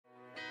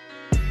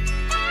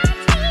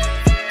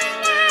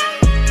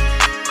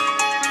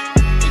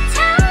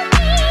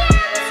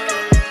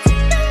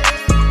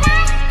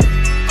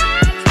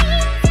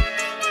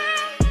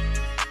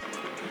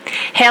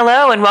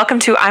Hello and welcome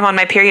to I'm on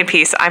my period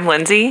piece. I'm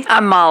Lindsay.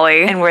 I'm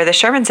Molly. And we're the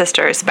Sherman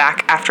sisters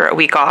back after a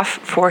week off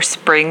for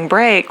spring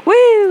break.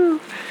 Woo!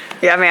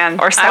 Yeah, man.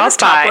 Or South I was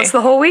topless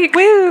the whole week.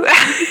 Woo!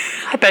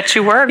 I bet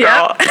you were, girl.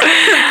 Yep.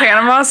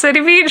 Panama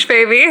City Beach,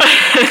 baby.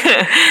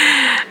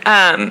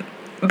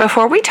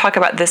 Before we talk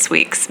about this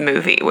week's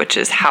movie, which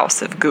is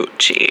House of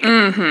Gucci,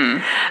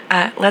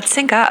 let's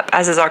sync up,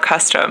 as is our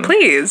custom.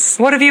 Please.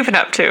 What have you been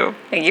up to?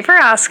 Thank you for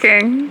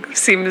asking.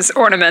 Seems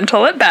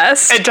ornamental at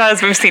best. It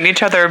does. We've seen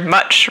each other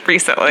much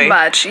recently.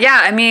 Much.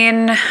 Yeah, I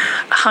mean,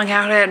 hung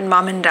out at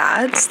Mom and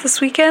Dad's this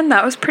weekend.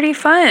 That was pretty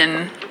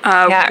fun.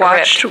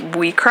 Watched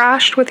We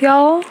Crashed with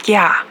y'all.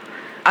 Yeah.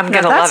 I'm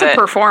going to love it. That's a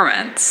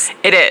performance.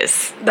 It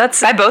is. That's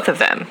by both of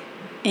them.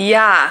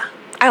 Yeah.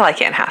 I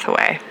like Anne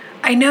Hathaway.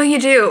 I know you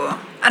do.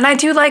 And I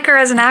do like her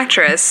as an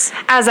actress.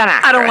 As an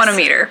actress. I don't want to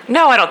meet her.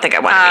 No, I don't think I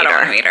want to meet her. I don't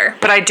want to meet her.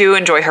 But I do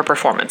enjoy her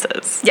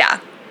performances. Yeah.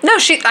 No,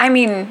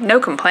 no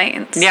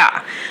complaints.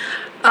 Yeah.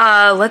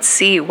 Let's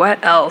see,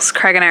 what else?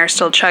 Craig and I are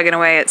still chugging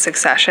away at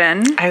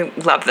Succession. I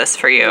love this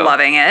for you.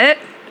 Loving it.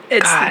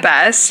 It's the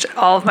best.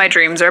 All of my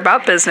dreams are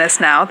about business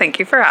now. Thank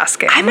you for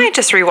asking. I might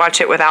just rewatch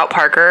it without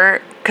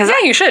Parker. Yeah,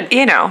 you should.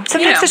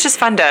 Sometimes it's just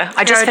fun to...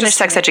 I just finished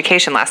Sex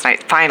Education last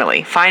night.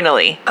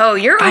 Finally. Oh,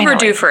 you're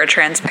overdue for a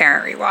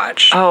Transparent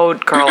rewatch. Oh,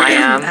 girl, I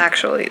am.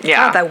 Actually.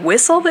 Yeah. God, that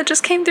whistle that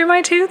just came through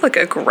my tooth, like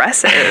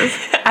aggressive.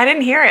 I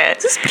didn't hear it.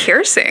 It was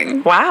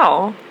piercing.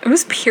 Wow. It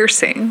was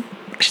piercing.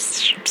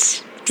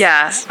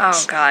 Yeah.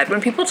 Oh, God.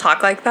 When people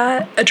talk like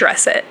that,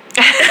 address it.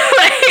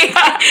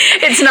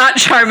 It's not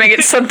charming.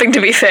 It's something to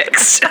be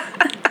fixed.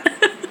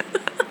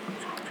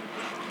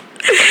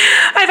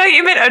 I thought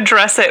you meant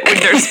address it when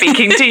they're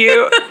speaking to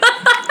you.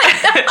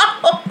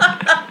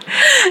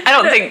 I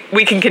don't think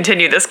we can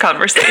continue this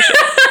conversation.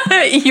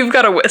 You've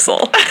got a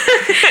whistle.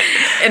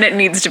 And it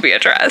needs to be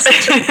addressed.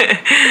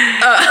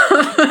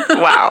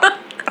 Wow.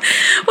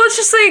 Well, it's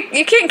just like,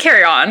 you can't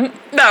carry on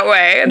that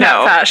way, in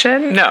that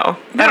fashion. No.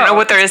 I don't know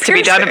what there is to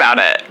be done about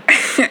it.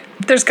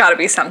 There's got to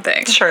be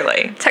something.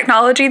 Surely.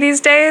 Technology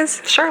these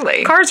days?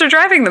 Surely. Cars are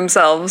driving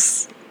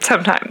themselves.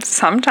 Sometimes.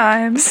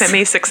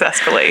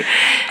 Semi-successfully.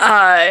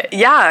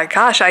 Yeah,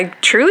 gosh, I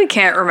truly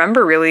can't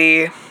remember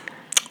really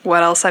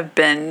what else I've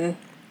been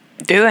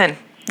doing.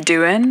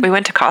 We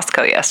went to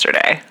Costco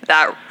yesterday.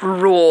 That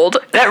ruled.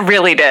 That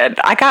really did.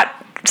 I got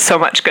so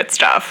much good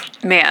stuff.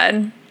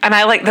 Man. And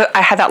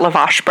I had that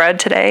lavash bread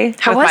today.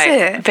 How was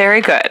it? Very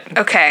good.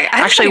 Okay.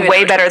 Actually,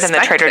 way better than the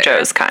Trader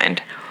Joe's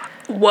kind.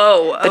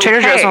 Whoa. The Trader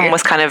Joe's one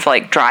was kind of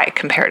like dry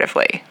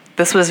comparatively.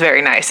 This was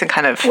very nice and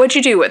kind of... What'd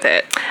you do with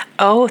it?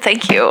 Oh,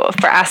 thank you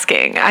for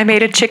asking. I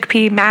made a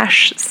chickpea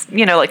mash,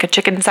 like a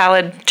chicken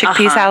salad,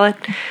 chickpea salad,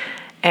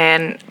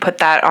 and put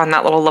that on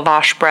that little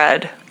lavash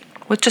bread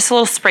with just a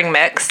little spring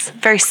mix.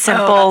 Very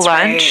simple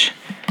lunch. Right.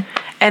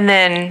 And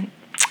then,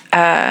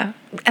 and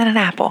an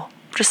apple.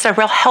 Just a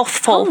real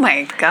healthful... Oh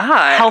my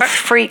God. Health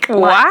freak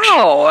lunch.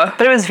 Wow.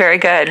 But it was very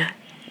good.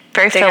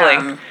 Very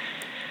filling.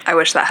 I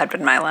wish that had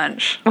been my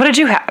lunch. What did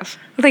you have?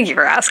 Thank you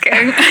for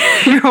asking.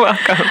 You're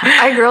welcome.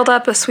 I grilled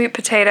up a sweet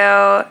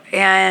potato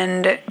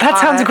and... That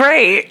sounds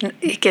great.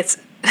 It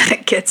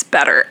gets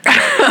better.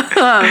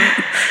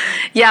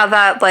 Yeah,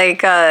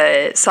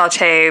 that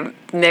saute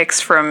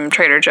mix from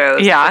Trader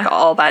Joe's. Yeah. Like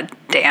all that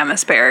damn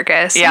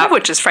asparagus. Yeah.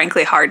 Which is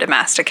frankly hard to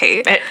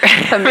masticate. It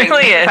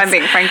really is. If I'm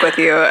being frank with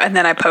you. And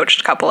then I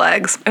poached a couple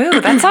eggs. Ooh,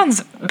 that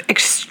sounds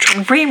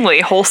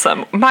extremely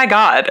wholesome. My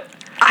God.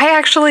 I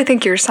actually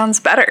think yours sounds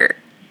better.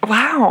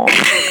 Wow.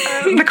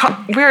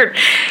 We're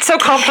so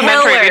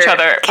complimentary of each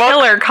other.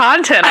 Killer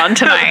content on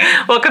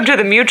tonight. Welcome to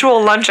the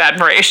Mutual Lunch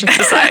Admiration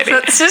Society.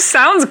 That just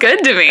sounds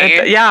good to me.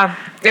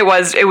 It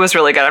was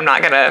really good. I'm not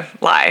going to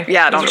lie.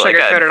 Yeah, don't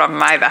sugarcoat it on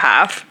my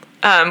behalf.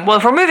 Well,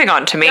 if we're moving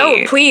on to me.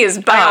 Oh, please,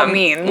 by all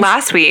means.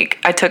 Last week,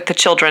 I took the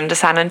children to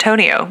San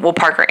Antonio. Well,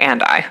 Parker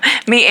and I.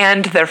 Me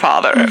and their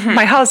father. Mm-hmm.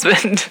 My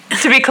husband,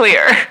 to be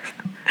clear.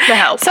 The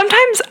help.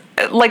 Sometimes,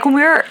 like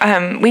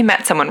when we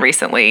met someone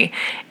recently,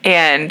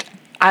 and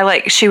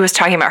she was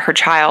talking about her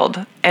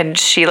child, and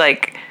she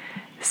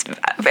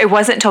it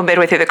wasn't until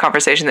midway through the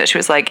conversation that she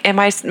was like, I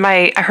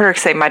heard her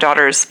say my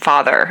daughter's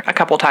father a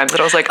couple times, and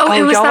I was like,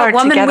 it was y'all that are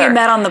woman together. we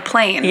met on the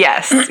plane.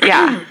 Yes,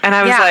 yeah. And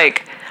I was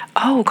like,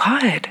 oh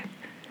God.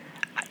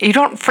 You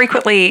don't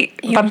frequently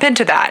bump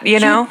into that, you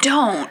know? You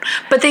don't.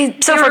 But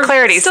So for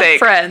clarity's sake.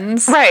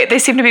 Friends. Right. They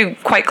seem to be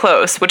quite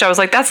close, which I was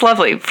like, that's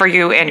lovely for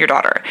you and your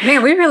daughter.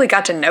 Man, we really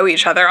got to know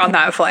each other on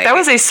that flight. That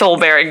was a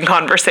soul-bearing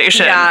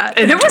conversation. Yeah.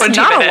 And it was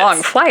not a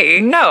long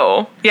flight.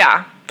 No.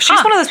 Yeah.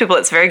 She's one of those people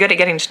that's very good at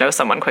getting to know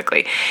someone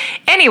quickly.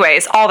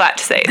 Anyways, all that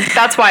to say,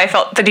 that's why I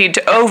felt the need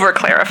to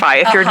over-clarify.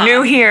 If you're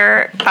new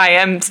here, I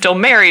am still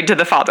married to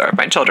the father of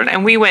my children.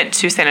 And we went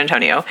to San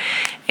Antonio.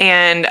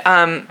 And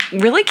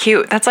really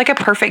cute. That's like a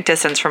perfect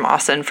distance from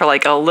Austin for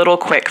like a little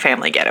quick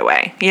family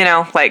getaway. You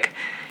know, like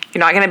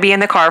you're not going to be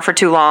in the car for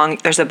too long.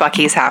 There's a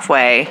Buc-ee's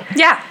halfway.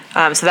 Yeah.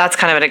 So that's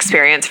kind of an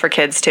experience for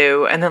kids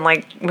too. And then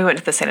we went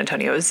to the San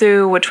Antonio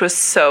Zoo, which was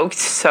so,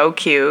 so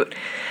cute.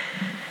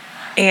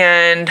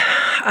 And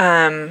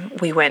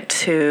we did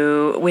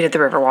the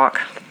Riverwalk.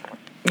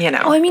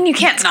 Well, I mean, you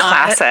can't not.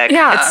 Classic.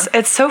 Yeah.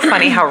 It's so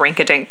funny how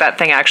rink-a-dink that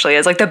thing actually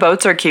is. Like, the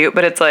boats are cute,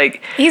 but it's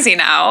like... Easy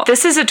now.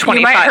 This is a 25...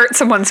 You might hurt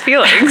someone's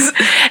feelings.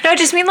 No, I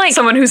just mean like...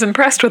 Someone who's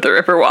impressed with the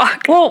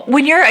Riverwalk. Well,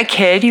 when you're a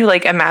kid, you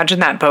like imagine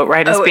that boat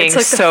ride as being it's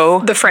like so...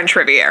 The French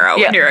Riviera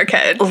when you're a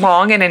kid.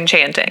 Long and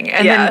enchanting.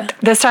 And then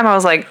this time I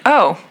was like,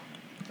 oh...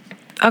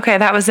 Okay,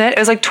 that was it. It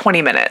was like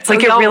 20 minutes.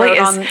 Like, it really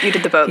is... You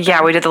did the boat.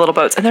 Yeah, we did the little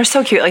boats. And they're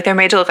so cute. Like, they're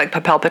made to look like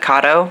Papel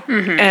Picado.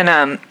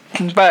 And,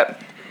 but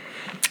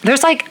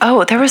there's like...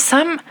 Oh, there was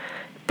some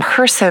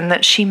person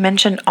that she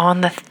mentioned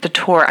on the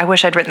tour. I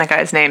wish I'd written that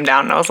guy's name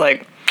down. And I was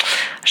like,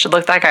 I should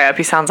look that guy up.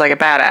 He sounds like a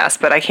badass,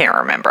 but I can't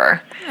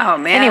remember. Oh,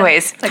 man.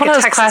 Anyways, it's like one of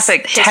those Texas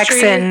classic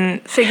Texan...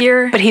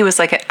 figure. But he was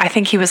like... I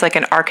think he was like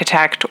an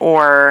architect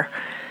or...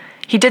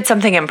 He did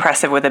something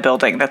impressive with a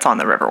building that's on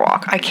the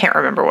Riverwalk. I can't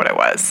remember what it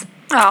was.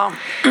 Oh.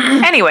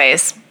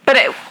 Anyways, but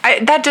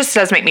that just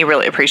does make me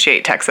really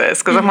appreciate Texas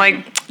because I'm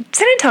like,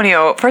 San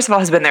Antonio, first of all,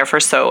 has been there for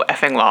so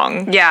effing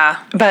long.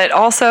 Yeah. But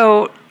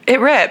also,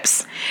 it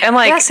rips. And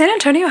like... Yeah, San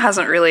Antonio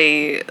hasn't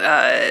really...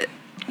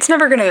 it's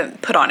never going to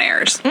put on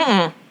airs.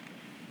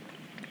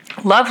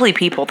 Lovely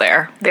people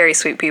there. Very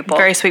sweet people.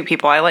 Very sweet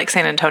people. I like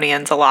San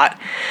Antonians a lot.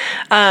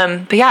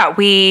 But yeah,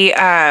 we...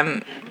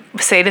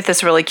 stayed at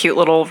this really cute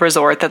little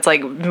resort that's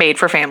like made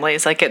for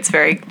families. Like, it's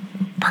very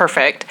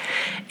perfect.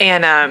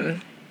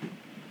 And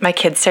my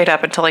kids stayed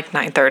up until like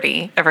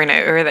 9:30 every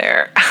night we were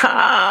there.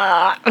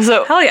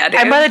 So hell yeah, dude.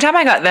 And by the time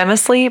I got them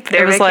asleep,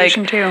 it was like,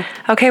 too.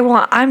 Okay,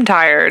 well, I'm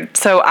tired.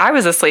 So I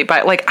was asleep,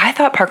 but like I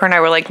thought Parker and I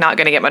were like not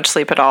going to get much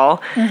sleep at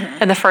all.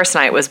 And the first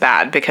night was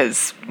bad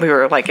because we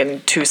were like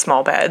in 2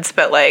 small beds.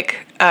 But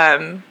like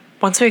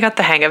once we got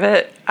the hang of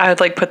it, I would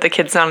like put the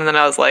kids down and then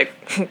I was like,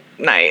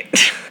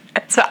 night.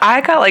 So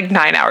I got like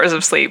 9 hours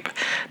of sleep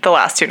the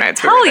last 2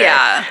 nights we were there.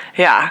 Yeah.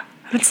 Yeah.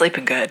 I've been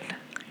sleeping good.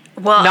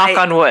 Well, Knock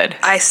on wood.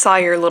 I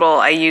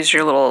used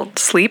your little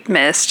sleep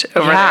mist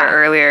over there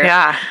earlier.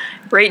 Yeah.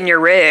 Right in your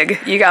rig.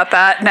 You got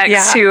that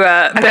next to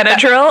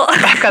Benadryl.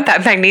 I've got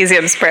that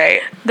magnesium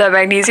spray. The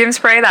magnesium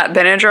spray, that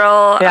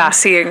Benadryl. Yeah. I'm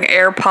seeing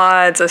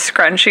AirPods, a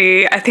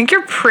scrunchie. I think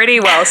you're pretty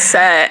well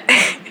set.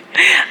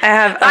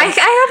 I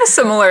have a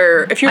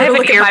similar, if you were to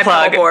look at my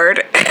pedal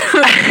board.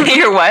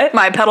 Your what?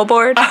 My pedal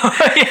board.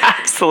 Oh, yeah,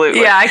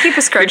 absolutely. Yeah, I keep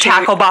a scrunchie. Your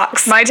tackle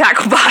box. My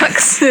tackle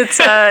box. It's,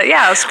 a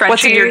scrunchie.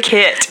 What's in your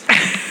kit?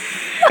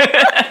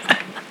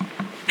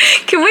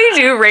 Can we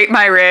do Rate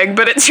My Rig,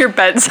 but it's your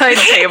bedside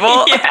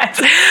table?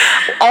 Yes.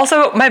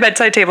 Also, my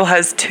bedside table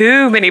has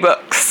too many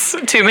books.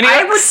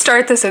 I would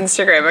start this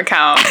Instagram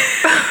account.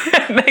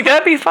 Like,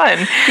 that'd be fun.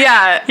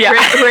 Yeah.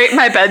 Rate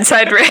My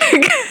Bedside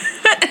Rig.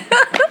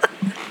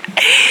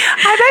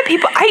 I bet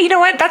people, you know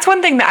what? That's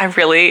one thing that I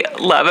really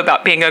love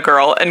about being a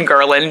girl and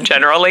girlin'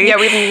 generally. Yeah,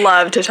 we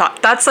love to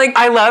talk. That's like,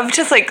 I love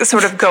to like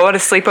sort of go on a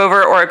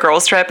sleepover or a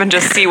girls trip and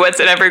just see what's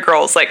in every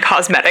girl's like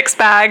cosmetics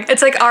bag.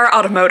 It's like our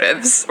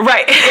automotives.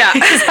 Right. Yeah,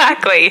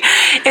 exactly.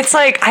 It's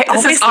like, I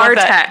always love our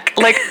that. tech.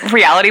 Like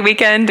reality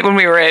weekend when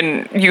we were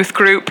in youth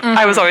group,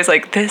 I was always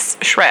like, this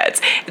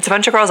shreds. It's a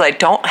bunch of girls I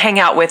don't hang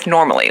out with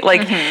normally.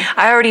 Like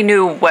I already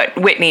knew what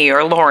Whitney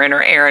or Lauren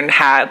or Aaron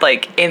had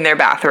like in their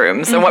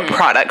bathrooms and what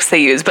products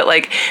they use. But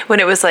like when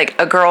it was like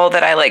a girl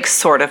that I like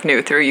sort of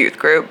knew through youth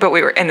group, but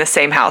we were in the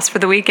same house for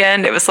the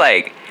weekend, it was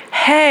like,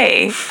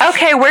 hey,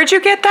 okay, where'd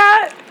you get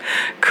that?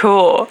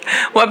 Cool.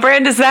 What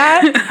brand is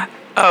that?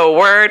 Oh,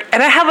 word.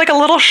 And I had like a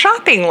little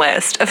shopping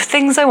list of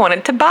things I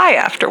wanted to buy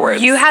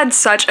afterwards. You had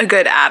such a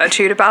good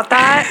attitude about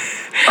that.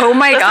 Oh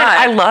my God.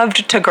 I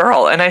loved to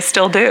girl, and I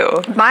still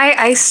do.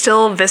 I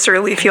still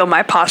viscerally feel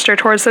my posture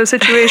towards those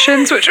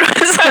situations, which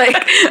was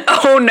like,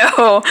 oh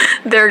no,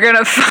 they're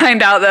gonna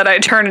find out that I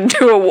turn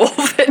into a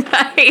wolf at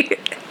night.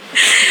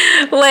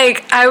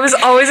 Like, I was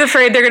always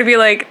afraid they're gonna be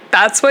like,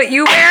 that's what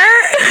you wear?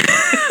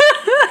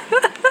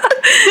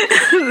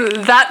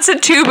 That's a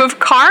tube of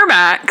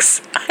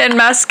Carmax and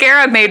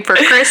mascara made for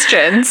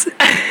Christians.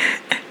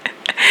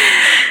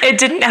 It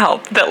didn't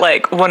help that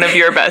like one of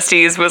your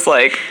besties was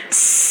like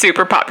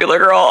super popular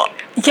girl.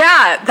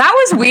 Yeah, that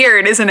was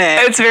weird, isn't it?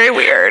 It's very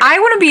weird. I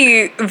want to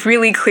be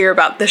really clear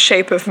about the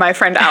shape of my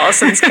friend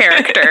Allison's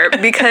character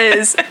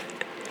because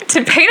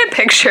to paint a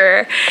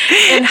picture,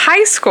 in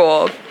high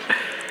school,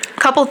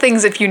 couple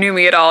things, if you knew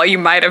me at all, you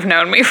might have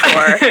known me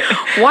for.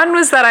 One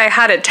was that I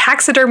had a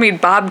taxidermied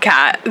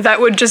bobcat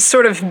that would just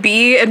sort of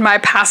be in my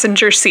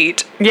passenger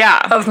seat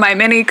of my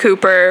Mini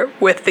Cooper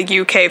with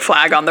the UK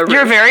flag on the roof.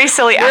 You're very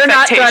silly We're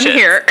not done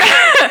here.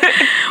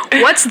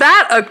 What's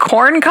that? A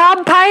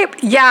corncob pipe?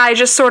 Yeah, I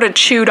just sort of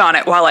chewed on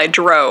it while I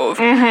drove.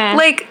 Mm-hmm.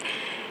 Like,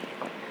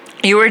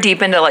 you were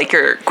deep into like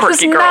your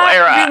quirky girl not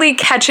era. Really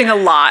catching a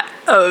lot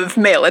of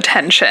male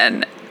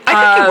attention.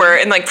 I think you were,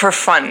 and like for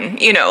fun,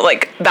 you know,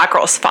 like that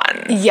girl's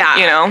fun. Yeah.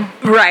 You know?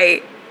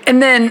 Right.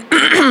 And then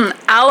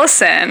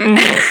Allison,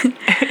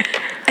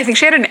 I think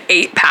she had an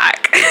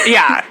 8-pack.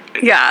 Yeah.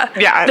 Yeah.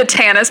 Yeah. The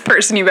tannest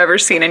person you've ever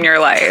seen in your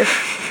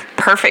life.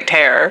 Perfect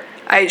hair.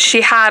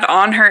 She had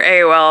on her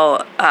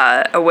AOL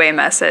away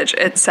message,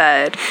 it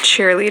said,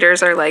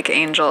 cheerleaders are like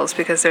angels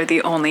because they're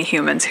the only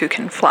humans who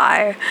can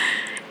fly.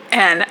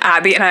 And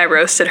Abby and I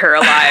roasted her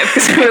alive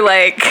because we were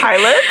like,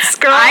 Pilots,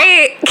 girl.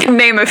 I can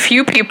name a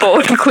few people,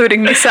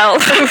 including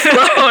myself, who've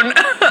flown.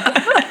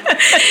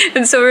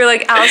 And so we were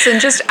like, Allison,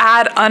 just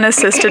add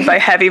unassisted by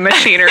heavy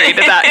machinery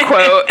to that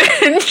quote.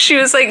 And she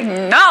was like,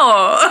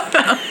 no.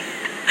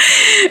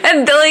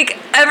 And like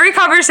every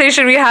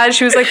conversation we had,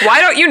 she was like, why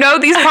don't you know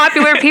these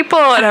popular people?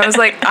 And I was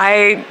like,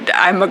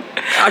 I'm a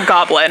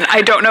goblin.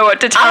 I don't know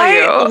what to tell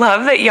you. I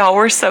love that y'all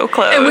were so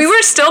close. And we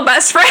were still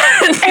best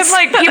friends. And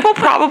like people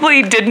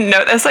probably didn't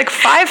know. That's like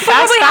 5 fast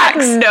Probably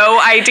facts. had no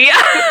idea.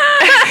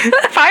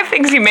 5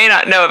 things you may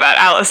not know about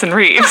Allison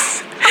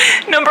Reeves.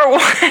 Number 1,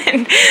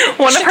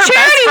 one of her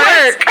Charity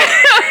best friends.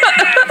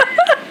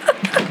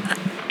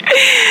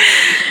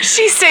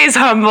 She stays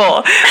humble.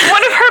 One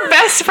of her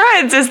best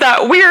friends is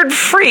that weird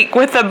freak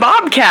with a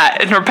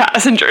bobcat in her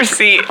passenger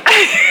seat. We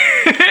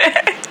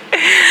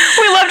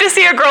love to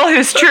see a girl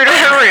who's true to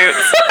her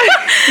roots.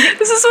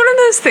 This is one of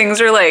those things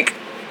where like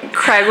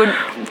Craig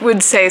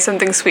would say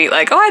something sweet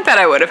like, oh, I bet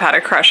I would have had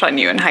a crush on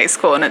you in high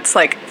school. And it's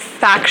like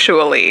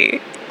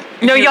factually.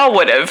 No, y'all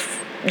would have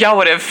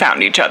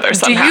found each other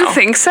somehow. Do you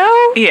think so?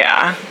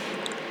 Yeah.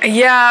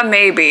 Yeah,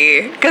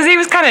 maybe. Because he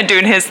was kind of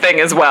doing his thing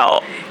as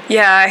well.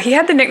 Yeah, he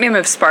had the nickname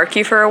of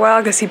Sparky for a while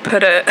because he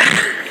put a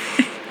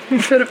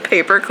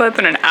paperclip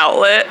in an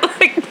outlet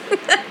like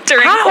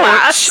during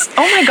class.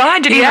 Oh my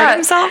God, did he hurt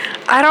himself?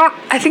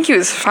 I think he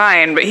was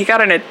fine, but he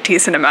got in a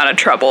decent amount of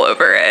trouble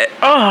over it.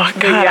 Oh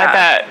God, yeah. I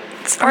bet.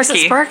 Was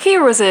it Sparky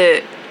or was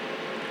it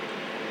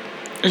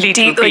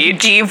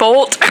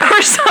D-Volt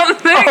or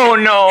something? Oh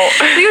no. I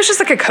think it was just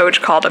like a coach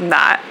called him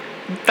that.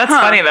 That's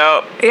funny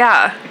though.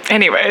 Yeah.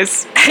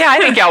 Anyways, yeah, I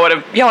think y'all would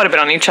have been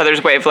on each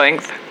other's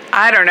wavelength.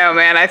 I don't know,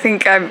 man. I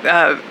think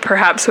I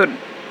perhaps would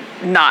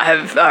not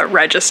have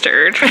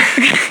registered.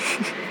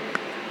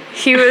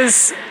 He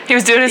was doing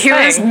his thing. He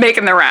was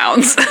making the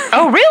rounds.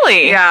 Oh,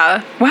 really?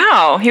 Yeah.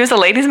 Wow. He was a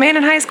ladies' man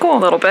in high school? A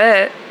little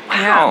bit.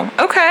 Wow. Yeah.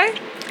 Okay. All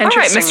right,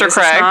 Interesting, Mr. is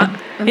it Craig. not?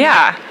 Mm-hmm.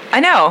 Yeah,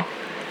 I know.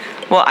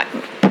 Well,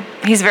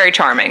 he's very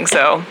charming,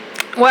 so.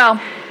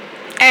 Well,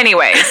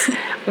 anyways,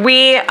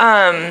 we,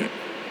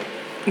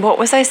 what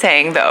was I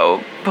saying,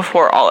 though,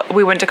 before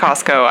we went to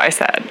Costco, I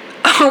said.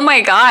 oh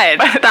my God.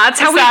 That's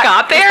how we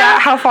got there? Is that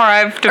how far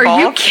I've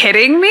devolved? Are you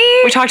kidding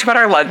me? We talked about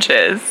our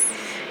lunches.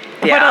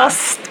 Yeah. What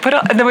else?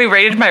 And then we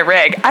rated my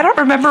rig. I don't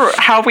remember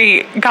how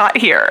we got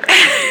here.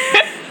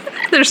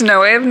 There's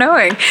no way of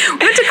knowing. We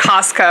went to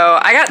Costco.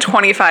 I got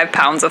 25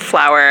 pounds of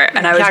flour,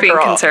 and I was being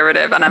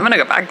conservative, and I'm going to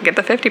go back and get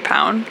the 50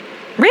 pound.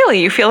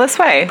 Really? You feel this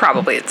way?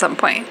 Probably at some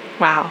point.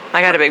 Wow.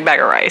 I got a big bag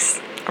of rice.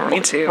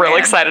 Me too. Real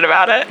excited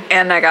about it.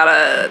 And I got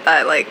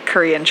that like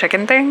Korean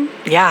chicken thing.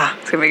 Yeah.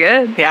 It's going to be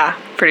good. Yeah.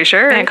 Pretty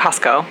sure. And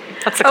Costco.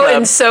 That's the club. Oh,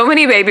 and so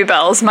many Baby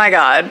Bells. My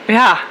God.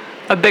 Yeah.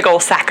 A big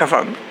old sack of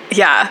them.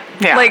 Yeah.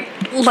 Yeah.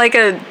 Like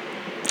a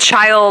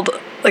child,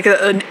 like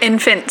an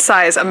infant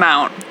size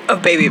amount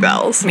of Baby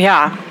Bells.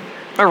 Yeah.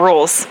 It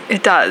rules.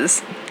 It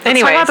does. Anyways,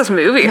 let's talk about this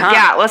movie, huh?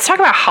 Yeah, let's talk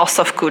about House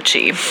of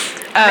Gucci.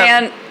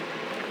 Man,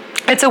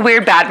 it's a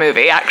weird bad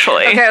movie,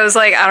 actually. okay, I was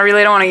like, I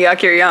really don't want to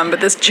yuck your yum,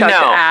 but this chucked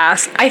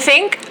ass. I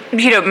think,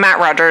 Matt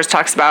Rogers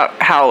talks about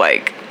how,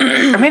 like,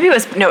 or maybe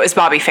it was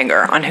Bobby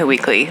Finger on Who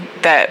Weekly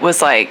that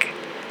was like,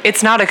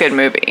 it's not a good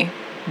movie,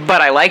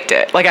 but I liked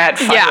it. Like, I had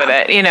fun with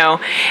it,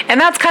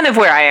 And that's kind of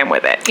where I am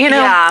with it,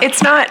 Yeah.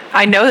 It's not,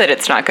 I know that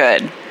it's not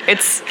good.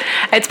 It's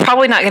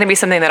probably not going to be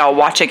something that I'll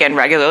watch again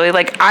regularly.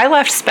 Like, I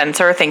left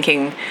Spencer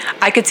thinking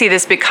I could see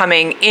this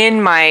becoming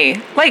in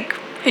my, like...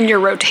 In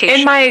your rotation.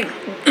 In my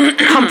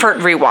comfort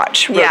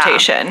rewatch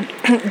rotation.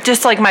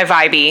 Just like my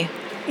vibey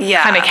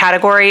kind of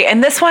category.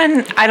 And this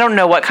one, I don't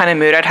know what kind of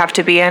mood I'd have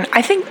to be in.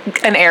 I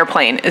think an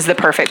airplane is the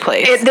perfect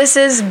place. This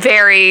is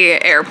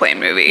very airplane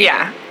movie.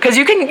 Yeah. Because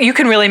you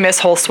can really miss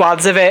whole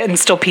swaths of it and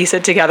still piece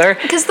it together.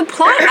 Because the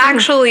plot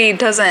actually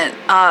doesn't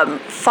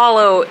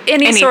follow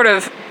any sort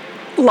of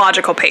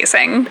logical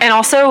pacing. And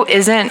also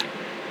isn't,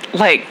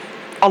 like,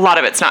 a lot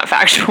of it's not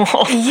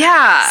factual.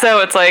 Yeah.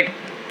 So it's like,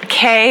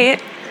 okay,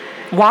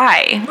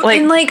 why? Like,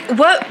 and like,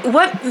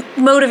 what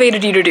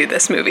motivated you to do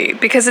this movie?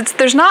 Because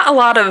there's not a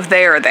lot of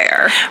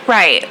there.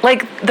 Right.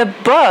 Like, the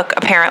book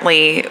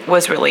apparently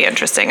was really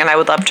interesting, and I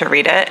would love to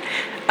read it.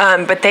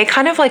 But they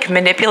kind of, like,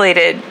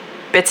 manipulated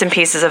bits and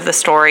pieces of the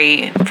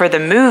story for the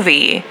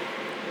movie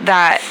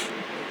that...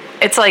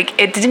 It's like,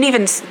 it didn't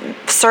even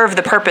serve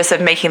the purpose of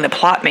making the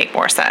plot make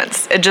more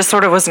sense. It just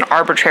sort of was an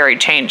arbitrary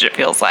change, it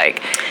feels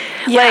like.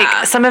 Yeah.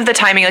 Like, some of the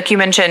timing, like you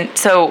mentioned,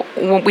 so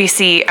when we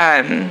see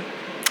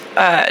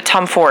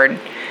Tom Ford,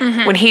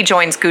 when he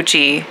joins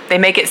Gucci, they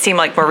make it seem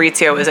like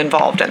Maurizio is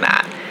involved in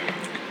that.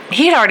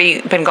 He had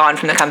already been gone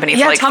from the company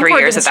for like Tom 3 Ford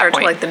years didn't at that start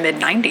point. To, like the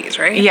mid-90s,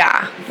 right?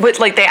 Yeah. But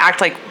like they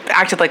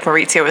acted like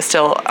Maurizio was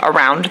still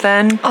around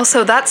then.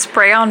 Also, that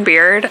spray on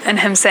beard and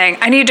him saying,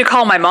 I need to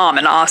call my mom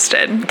in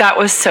Austin. That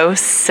was so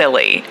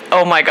silly.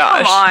 Oh my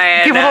gosh. Come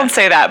on. People don't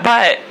say that,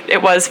 but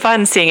it was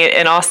fun seeing it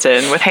in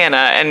Austin with Hannah,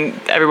 and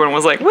everyone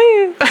was like,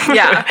 woo.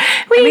 Yeah.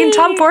 Wee. I mean,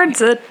 Tom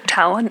Ford's a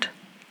talent.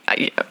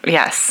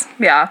 Yes.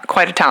 Yeah.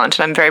 Quite a talent,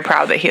 and I'm very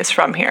proud that he is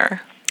from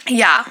here.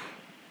 Yeah.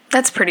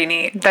 That's pretty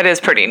neat. That is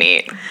pretty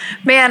neat.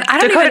 Man, I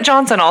don't Dakota even...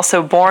 Johnson,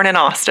 also born in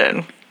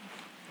Austin.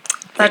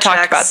 We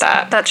talked about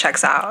that. That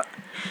checks out.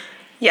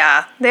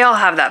 Yeah, they all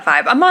have that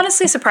vibe. I'm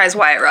honestly surprised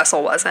Wyatt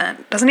Russell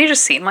wasn't. Doesn't he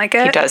just seem like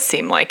it? He does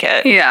seem like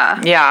it.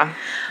 Yeah. Yeah.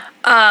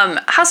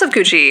 House of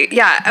Gucci.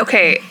 Yeah,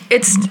 okay.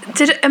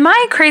 Am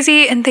I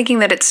crazy in thinking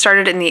that it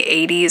started in the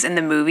 80s in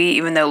the movie,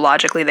 even though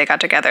logically they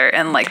got together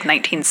in like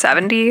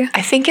 1970?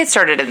 I think it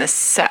started in the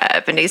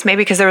 70s,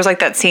 maybe because there was like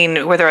that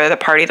scene where they were at a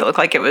party that looked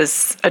like it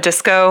was a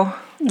disco.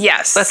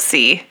 Yes. Let's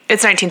see.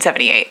 It's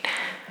 1978.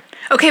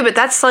 Okay, but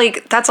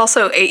that's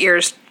also 8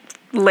 years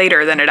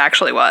later than it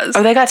actually was.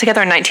 Oh, they got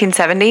together in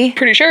 1970?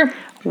 Pretty sure.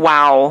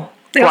 Wow.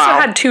 They also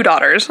had 2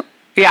 daughters.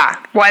 Yeah.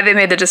 Why they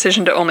made the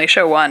decision to only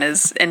show one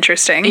is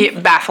interesting. Yeah,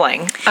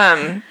 baffling.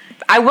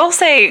 I will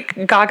say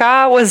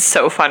Gaga was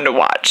so fun to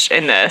watch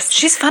in this.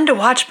 She's fun to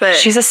watch, but...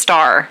 She's a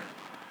star.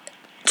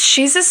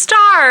 She's a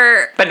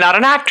star. But not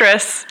an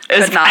actress.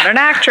 But not an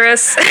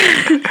actress.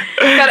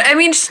 I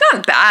mean, she's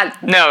not bad.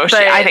 No,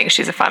 I think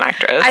she's a fun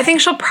actress. I think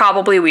she'll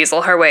probably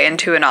weasel her way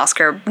into an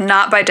Oscar,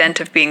 not by dint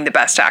of being the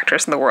best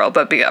actress in the world,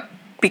 but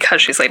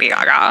because she's Lady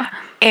Gaga.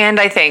 And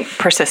I think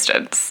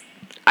persistence.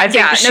 I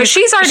think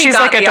she's already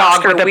got like a the dog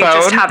Oscar. with a We bone.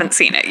 just haven't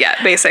seen it yet,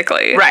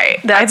 basically. Right.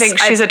 I think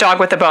she's a dog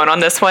with a bone on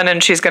this one,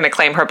 and she's going to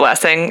claim her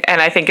blessing.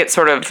 And I think it's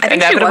sort of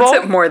inevitable. She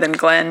wants it more than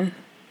Glenn.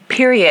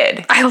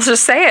 Period. I'll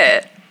just say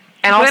it.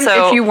 And Glenn,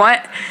 also, if you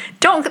want,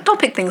 don't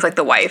pick things like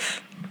The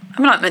Wife.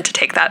 I'm not meant to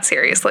take that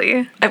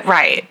seriously.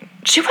 Right.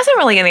 She wasn't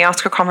really in the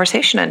Oscar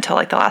conversation until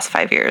like the last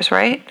 5 years,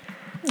 right?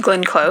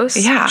 Glenn Close.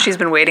 Yeah. She's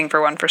been waiting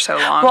for one for so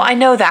long. Well, I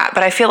know that,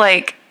 but I feel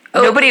like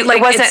nobody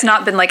it's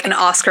not been like an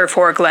Oscar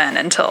for Glenn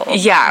until we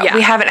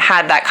haven't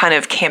had that kind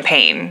of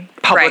campaign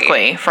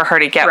publicly for her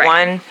to get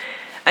one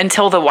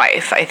until The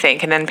Wife, I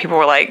think. And then people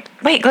were like,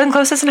 wait, Glenn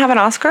Close doesn't have an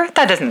Oscar?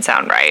 That doesn't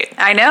sound right.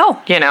 I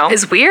know. You know?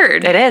 It's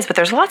weird. It is, but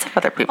there's lots of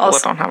other people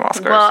that don't have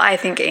Oscars. Well, I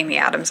think Amy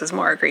Adams is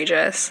more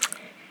egregious.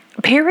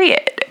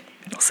 Period.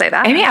 I'll say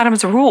that. Amy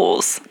Adams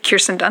rules.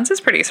 Kirsten Dunst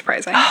is pretty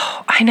surprising.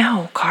 Oh, I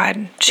know.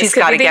 God. She's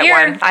got to get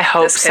one. I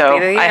hope so.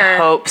 I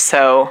hope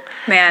so.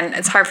 Man,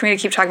 it's hard for me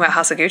to keep talking about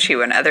House of Gucci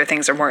when other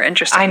things are more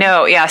interesting. I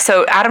know. Yeah.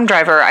 So Adam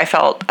Driver, I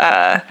felt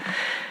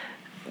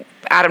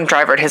Adam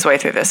Drivered his way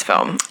through this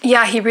film.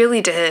 Yeah, he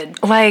really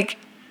did. Like,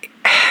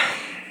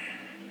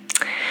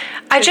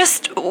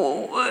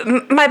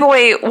 my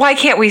boy, why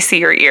can't we see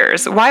your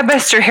ears? Why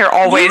must your hair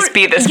always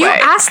be this way? You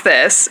asked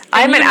this.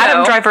 I'm an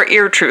Adam Driver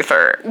ear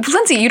truther.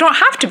 Lindsay, you don't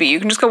have to be. You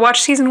can just go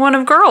watch season 1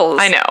 of Girls.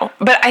 I know.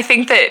 But I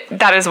think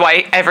that is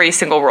why every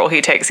single role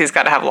he takes, he's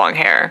got to have long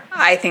hair.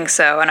 I think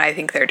so, and I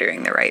think they're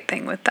doing the right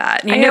thing with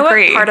that. You I know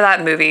agree. What part of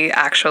that movie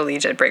actually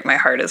did break my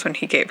heart is when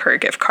he gave her a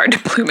gift card to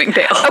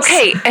Bloomingdale's.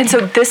 Okay, and so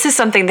this is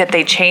something that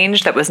they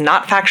changed that was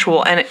not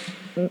factual, and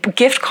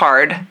gift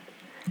card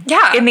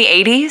in the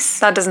 80s?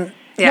 That doesn't...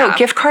 Yeah. No,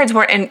 gift cards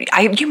weren't,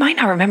 and you might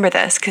not remember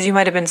this because you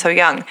might have been so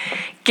young.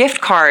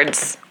 Gift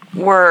cards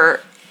were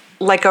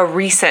like a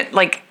recent,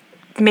 like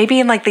maybe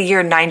in like the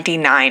year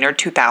 99 or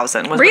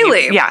 2000.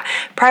 Really? Yeah.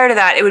 Prior to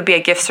that, it would be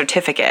a gift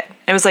certificate.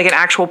 It was like an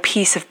actual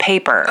piece of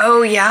paper.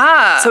 Oh,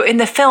 yeah. So in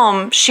the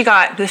film, she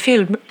got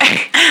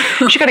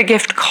a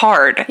gift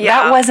card.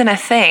 Yeah. That wasn't a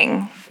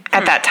thing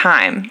at that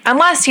time.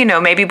 Unless,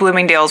 maybe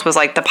Bloomingdale's was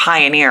like the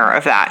pioneer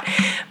of that.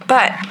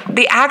 But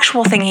the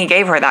actual thing he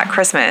gave her that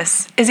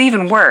Christmas is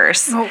even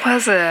worse. What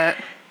was it?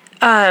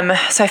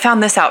 So I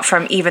found this out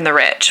from Even the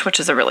Rich, which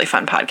is a really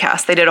fun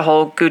podcast. They did a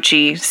whole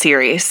Gucci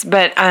series.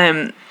 But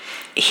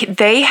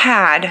they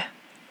had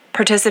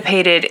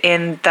participated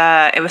in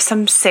it was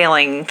some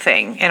sailing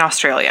thing in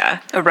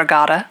Australia. A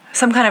regatta?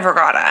 Some kind of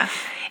regatta.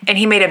 And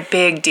he made a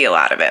big deal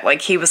out of it.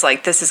 Like, he was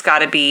like, this has got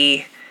to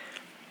be...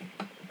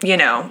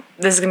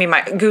 this is going to be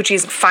my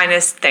Gucci's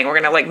finest thing.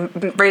 We're going to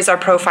like raise our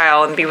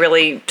profile and be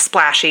really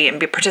splashy and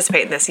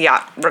participate in this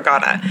yacht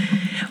regatta.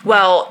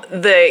 Well,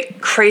 the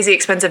crazy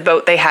expensive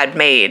boat they had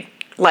made,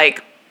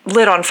 like,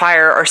 lit on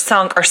fire or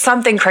sunk or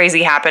something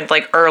crazy happened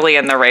like early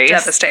in the race.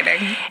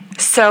 Devastating.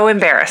 So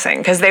embarrassing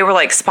because they were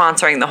like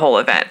sponsoring the whole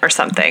event or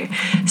something.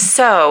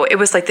 So it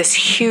was like this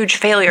huge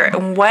failure.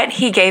 And what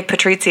he gave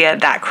Patrizia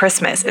that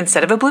Christmas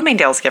instead of a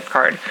Bloomingdale's gift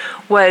card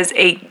was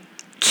a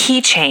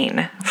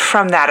keychain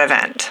from that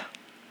event.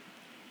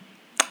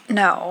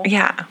 No.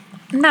 Yeah.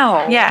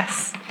 No.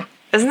 Yes.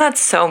 Isn't that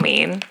so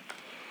mean?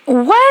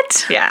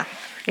 What? Yeah.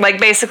 Like,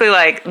 basically,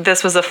 like,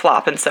 this was a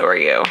flop and so are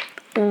you.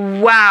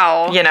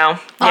 Wow. Yeah.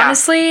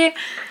 Honestly,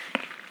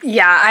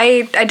 yeah,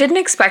 I didn't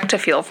expect to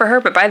feel for her,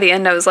 but by the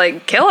end I was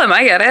like, kill him,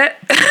 I get it.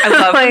 I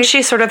love when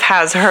she sort of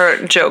has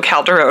her Joe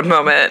Calderone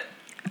moment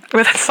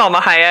with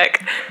Salma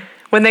Hayek.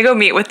 When they go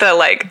meet with the,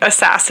 like,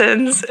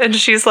 assassins, and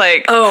she's,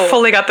 like,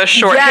 fully got the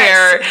short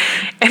hair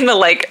and the,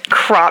 like,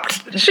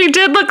 cropped... She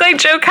did look like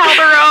Joe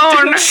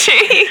Calderone, didn't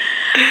she?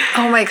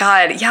 Oh, my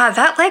God. Yeah,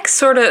 that, like,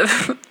 sort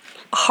of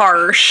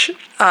harsh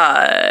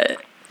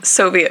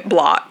Soviet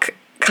bloc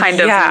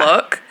kind of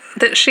look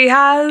that she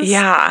has.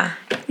 Yeah.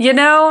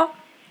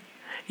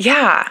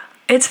 Yeah.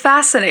 It's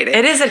fascinating.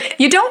 It isn't...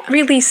 You don't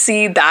really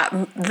see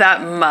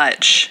that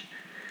much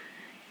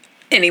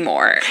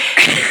anymore.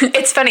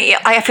 It's funny.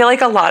 I feel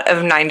like a lot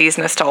of 90s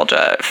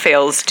nostalgia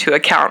fails to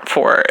account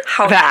for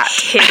How that.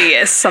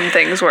 hideous some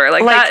things were.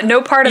 Like Like, that,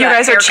 no part of you that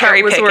guys are haircut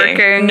cherry was picking.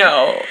 working.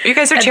 No, you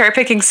guys are cherry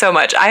picking so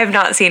much. I have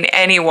not seen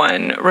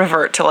anyone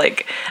revert to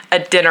like a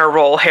dinner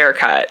roll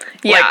haircut.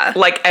 Yeah.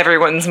 like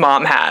everyone's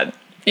mom had.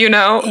 You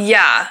know,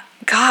 Yeah.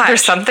 God.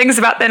 there's some things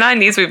about the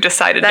 90s we've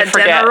decided that to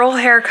forget. dinner roll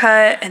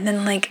haircut, and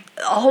then like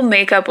all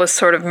makeup was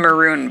sort of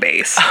maroon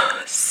based.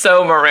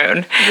 So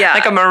maroon. Yeah.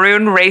 like a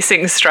maroon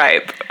racing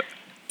stripe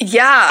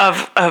Yeah.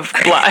 of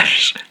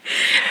blush.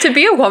 To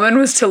be a woman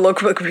was to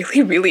look like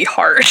really, really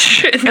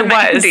harsh in the It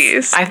was.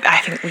 90s. I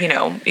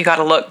think you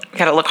gotta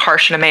look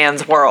harsh in a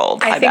man's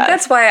world. I think bet.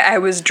 that's why I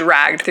was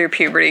dragged through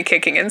puberty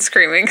kicking and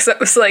screaming, because it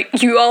was like,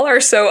 you all are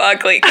so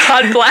ugly.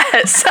 God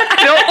bless. I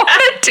don't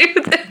want to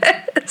do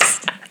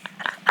this.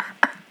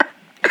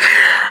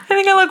 I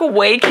think I look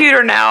way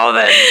cuter now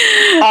than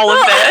all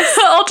of this.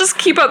 I'll just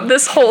keep up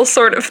this whole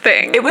sort of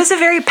thing. It was a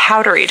very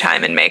powdery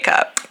time in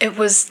makeup. It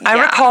was.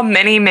 I recall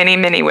many, many,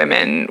 many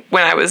women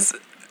when I was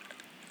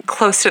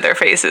close to their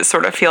faces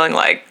sort of feeling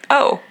like,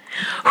 oh.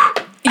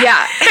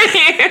 Yeah.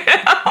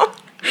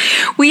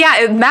 Well,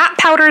 yeah, matte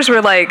powders were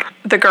like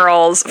the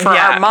girls for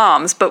Yeah. our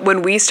moms, but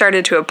when we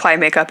started to apply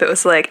makeup, it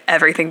was like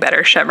everything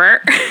better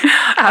shimmer.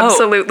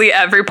 Absolutely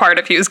every part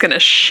of you is going to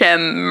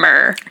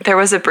shimmer. There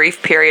was a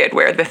brief period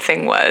where the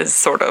thing was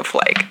sort of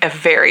like a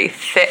very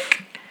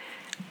thick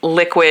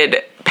liquid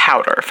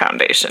powder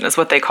foundation is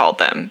what they called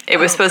them. It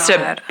was supposed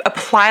God. to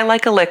apply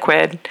like a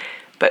liquid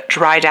but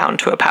dry down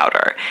to a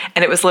powder.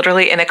 And it was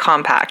literally in a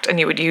compact, and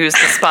you would use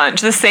the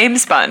sponge, the same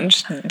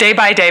sponge, day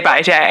by day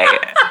by day.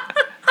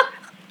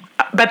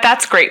 But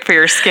that's great for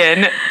your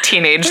skin,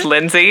 teenage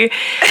Lindsay.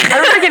 I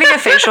remember getting a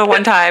facial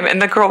one time,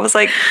 and the girl was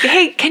like,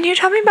 hey, can you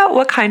tell me about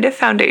what kind of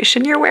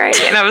foundation you're wearing?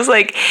 And I was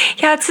like,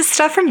 yeah, it's this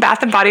stuff from Bath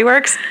 & Body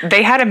Works.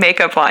 They had a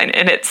makeup line,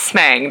 and it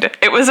smanged.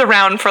 It was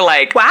around for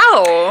like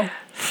Wow.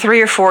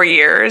 3 or 4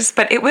 years,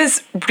 but it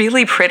was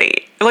really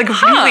pretty. Like,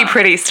 really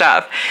pretty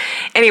stuff.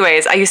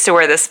 Anyways, I used to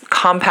wear this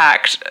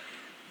compact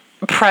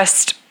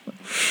pressed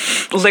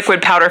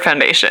liquid powder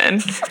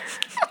foundation.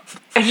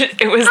 And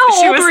it was. How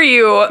she old was were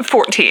you?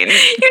 14. You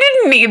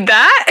didn't need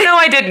that. No,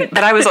 I didn't.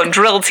 But I was on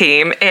drill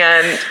team,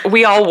 and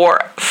we all wore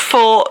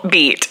full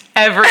beat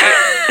every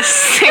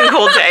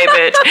single day,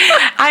 bitch.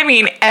 I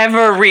mean,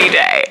 every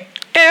day.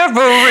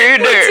 Every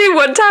day. See,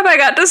 one time I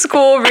got to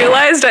school,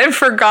 realized I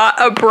forgot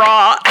a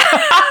bra,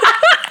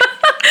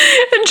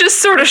 and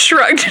just sort of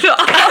shrugged it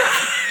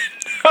off.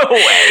 No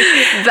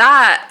way.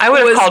 That I would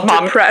have was called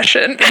mom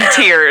depression. in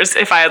tears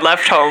if I had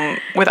left home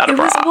without a It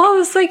bra.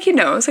 was like, it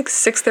was like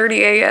 6:30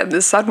 a.m.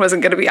 The sun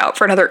wasn't going to be out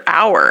for another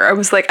hour. I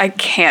was like, I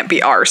can't be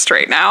arsed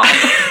right now.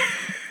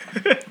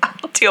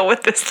 I'll deal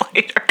with this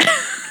later.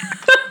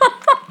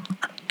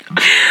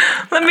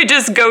 Let me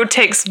just go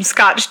take some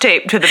scotch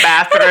tape to the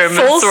bathroom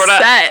Full and sort of.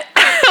 set.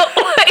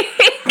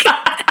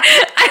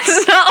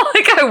 It's not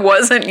like I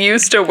wasn't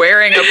used to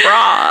wearing a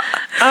bra.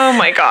 Oh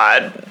my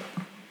god.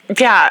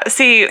 Yeah.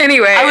 See.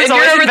 Anyway, I was and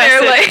you're always over there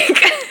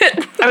invested.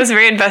 like, I was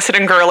very invested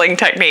in girling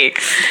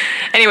techniques.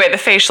 Anyway, the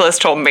facialist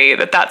told me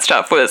that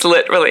stuff was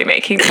literally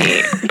making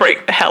me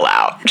break the hell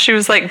out. She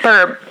was like,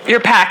 "Burb, you're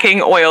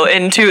packing oil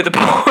into the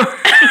pores."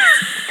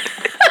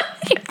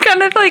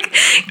 kind of like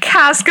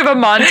cask of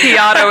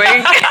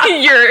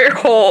Amontillatoing your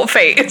whole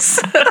face.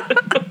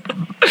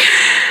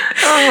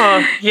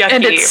 Oh, yucky.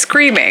 And it's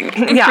screaming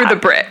through the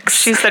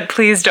bricks. She said,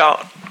 please don't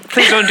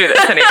do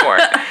this anymore.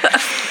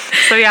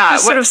 So yeah,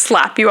 Sort of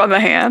slap you on the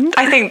hand.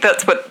 I think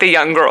that's what the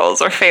young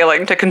girls are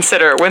failing to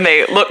consider when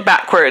they look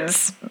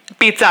backwards.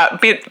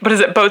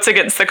 Boats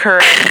against the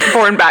current,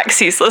 born back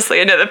ceaselessly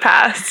into the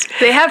past.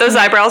 They have Those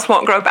eyebrows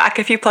won't grow back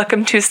if you pluck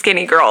them too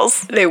skinny,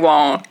 girls. They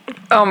won't.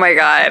 Oh my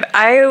god.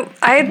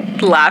 I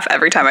laugh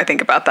every time I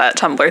think about that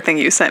Tumblr thing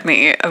you sent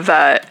me of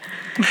that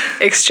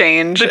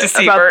exchange. The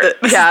deceiver.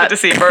 This is the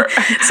deceiver.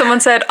 Someone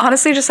said,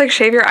 honestly, just like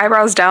shave your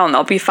eyebrows down.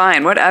 They'll be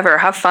fine. Whatever.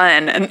 Have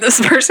fun. And this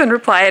person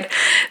replied,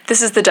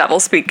 this is the devil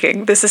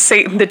speaking. This is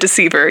Satan the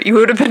deceiver. You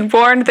would have been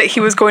warned that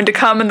he was going to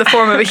come in the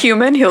form of a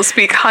human. He'll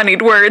speak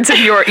honeyed words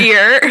in your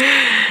ear.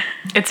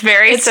 It's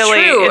very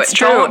silly. True. It's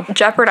true. Don't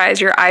jeopardize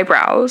your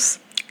eyebrows.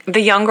 The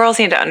young girls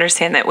need to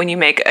understand that when you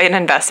make an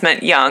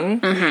investment young,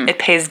 it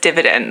pays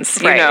dividends,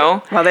 you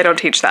know? Well, they don't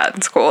teach that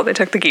in school. They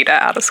took the Gita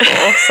out of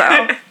school,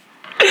 so...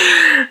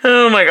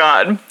 Oh my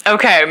god.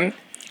 Okay.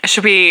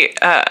 Should we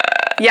Yeah,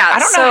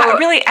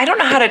 I don't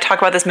know how to talk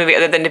about this movie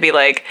other than to be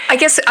like, I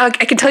guess I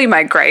can tell you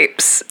my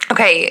gripes.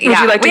 okay, Would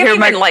you like to we hear haven't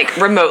my- even like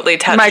remotely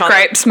touched My on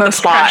gripes the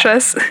most plot.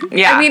 precious.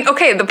 Yeah. I mean,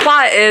 okay, the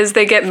plot is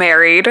they get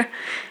married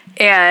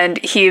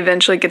and he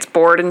eventually gets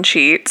bored and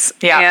cheats.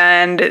 Yeah.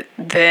 And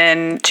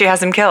then, She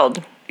has him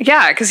killed.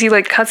 yeah, because he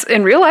like cuts,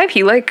 in real life,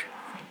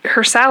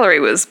 her salary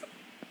was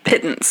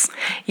pittance.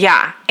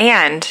 Yeah,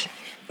 and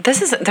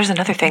there's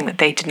another thing that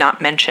they did not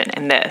mention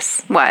in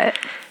this. What?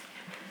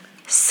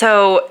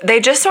 So they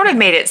just sort of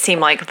made it seem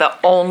like the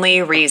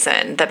only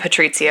reason that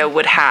Patrizia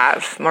would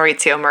have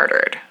Maurizio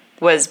murdered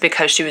was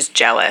because she was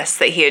jealous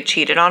that he had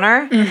cheated on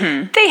her.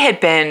 Mm-hmm. They had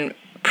been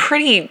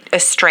pretty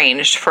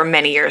estranged for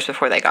many years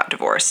before they got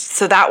divorced.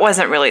 So that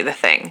wasn't really the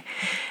thing.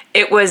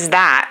 It was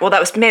that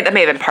may have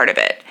been part of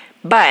it.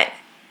 But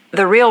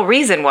the real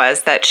reason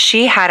was that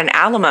she had an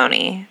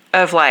alimony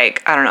of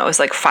like, I don't know, it was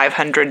like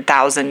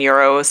 500,000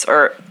 euros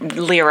or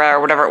lira or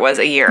whatever it was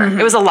a year.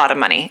 It was a lot of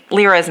money.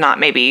 Lira is not,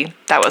 maybe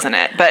that wasn't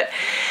it, but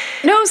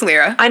No, it was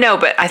lira. I know,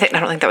 but I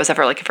don't think that was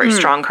ever like a very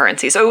strong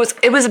currency. So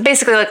it was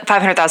basically like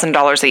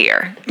 $500,000 a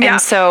year. Yeah.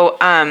 And so,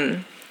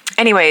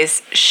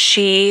 anyways,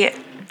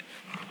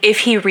 if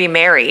he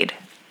remarried,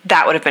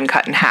 that would have been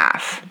cut in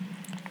half.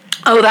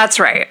 Oh, that's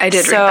right. I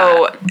did read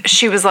that. So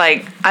she was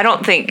like, I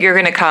don't think you're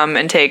going to come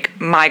and take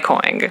my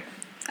coin.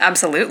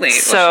 Absolutely.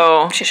 So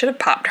Well, she should have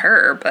popped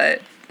her,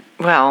 but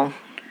well,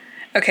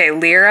 okay,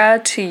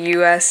 lira to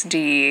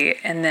USD,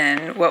 and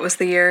then what was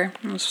the year?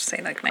 Let's just say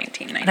like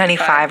 1995.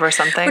 95 or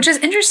something. Which is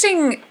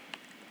interesting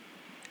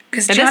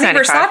because It is Gianni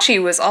 95.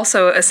 Versace was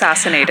also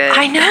assassinated.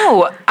 I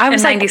know. I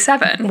was in like,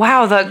 97.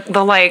 wow,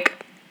 the like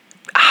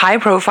high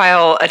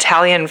profile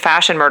Italian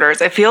fashion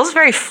murders. It feels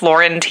very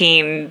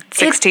Florentine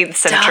 16th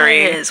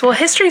century. It does. Well,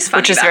 history's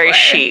funny Which is that very way.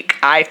 chic,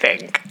 I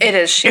think. It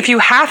is chic. If you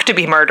have to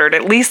be murdered,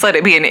 at least let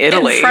it be in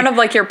Italy. in front of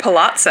like your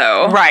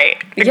palazzo.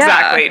 Right,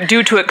 exactly.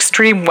 Due to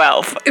extreme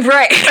wealth.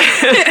 Right.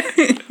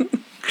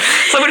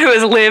 Someone who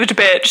has lived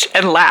bitch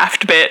and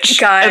laughed bitch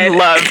God. and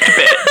loved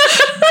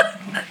bitch.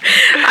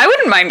 I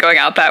wouldn't mind going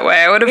out that way.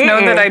 I would have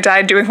known that I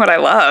died doing what I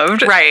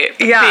loved. Right.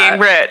 Yeah. Being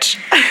rich.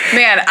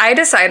 Man, I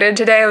decided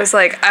today, I was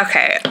like,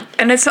 okay.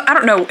 And I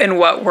don't know in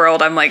what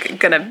world I'm like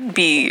gonna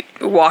be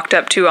walked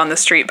up to on the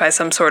street by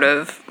some sort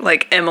of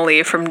like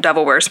Emily from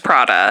Devil Wears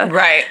Prada.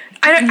 Right.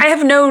 I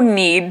have no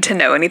need to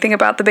know anything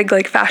about the big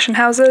like fashion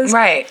houses.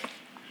 Right.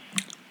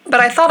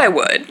 But I thought I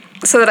would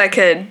so that I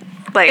could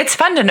like. It's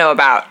fun to know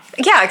about.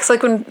 Yeah, because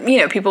like when,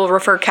 people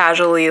refer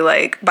casually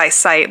like by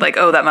sight, like,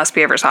 oh, that must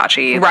be a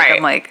Versace. Like, Right.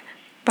 I'm like,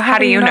 but How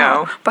do you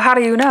know? But how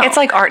do you know? It's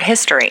like art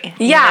history.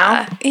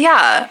 yeah,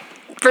 yeah.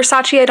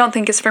 Versace, I don't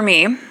think is for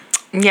me.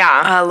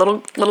 Yeah. A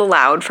little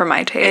loud for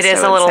my taste. It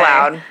is I a would little say.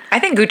 loud. I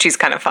think Gucci's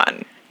kind of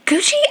fun.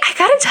 Gucci, I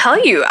gotta tell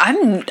you,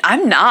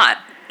 I'm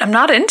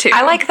not into.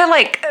 I like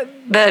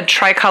the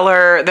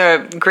tricolor,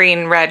 the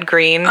green, red,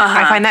 green.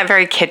 I find that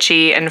very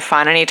kitschy and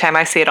fun anytime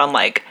I see it on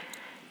like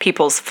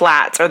people's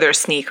flats or their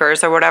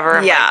sneakers or whatever.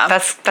 I'm Yeah.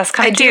 like, that's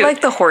kind I of cute. do like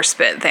the horse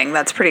bit thing.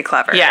 That's pretty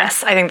clever.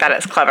 Yes, I think that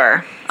is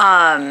clever.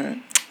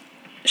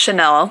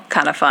 Chanel,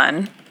 kind of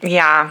fun.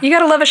 Yeah. You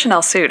gotta love a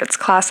Chanel suit. It's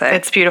classic.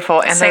 It's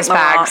beautiful. And Saint those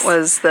Laurent bags.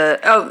 was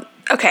the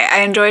okay. I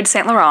enjoyed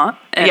Saint Laurent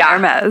and Yeah.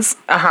 Hermes.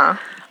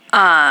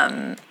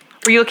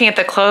 Were you looking at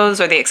the clothes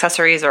or the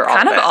accessories or all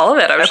Kind of of it? all of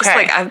it. I was just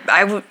Okay.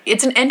 like,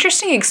 it's an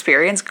interesting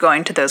experience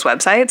going to those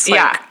websites.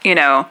 Like,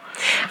 Yeah.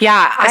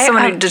 Yeah. as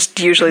someone who just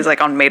usually is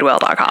like on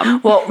Madewell.com.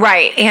 Well,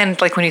 right. And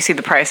like when you see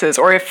the prices,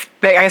 or if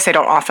I guess they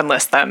don't often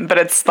list them, but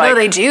it's like. No,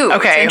 they do.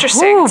 Okay. It's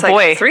interesting. Ooh, It's like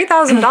boy.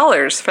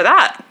 $3,000 for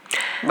that.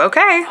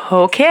 Okay.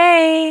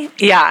 Okay.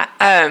 Yeah.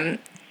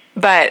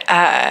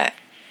 But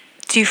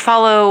do you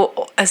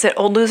follow, is it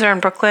Old Loser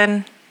in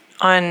Brooklyn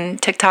on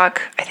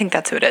TikTok? I think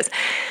that's who it is.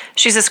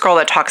 She's this girl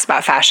that talks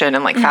about fashion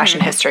and like fashion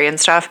history and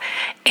stuff.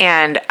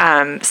 And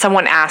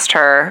someone asked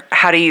her,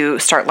 how do you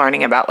start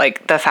learning about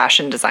like the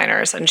fashion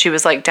designers? And she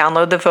was like,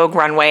 download the Vogue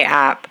Runway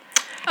app.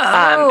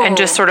 And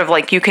just sort of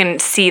like, you can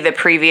see the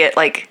previous,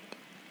 like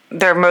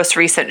their most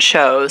recent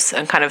shows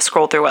and kind of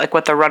scroll through like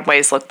what the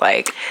runways look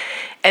like.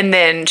 And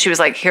then she was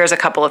like, here's a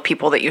couple of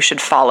people that you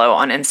should follow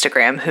on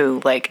Instagram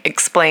who like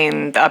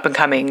explain the up and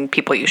coming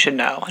people you should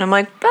know. And I'm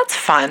like, that's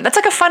fun. That's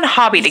like a fun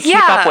hobby to keep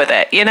up with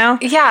it, you know?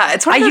 Yeah,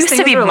 it's one I of those used to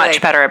things be where, much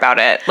like- better about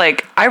it.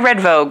 Like I read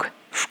Vogue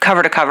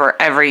cover to cover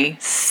every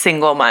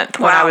single month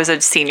when I Wow. was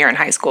a senior in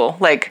high school.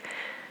 Like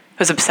I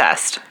was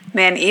obsessed.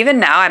 Man, even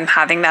now I'm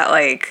having that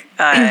like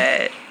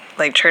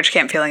church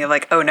camp feeling of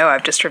like, oh no,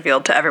 I've just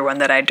revealed to everyone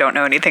that I don't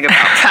know anything about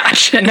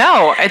fashion.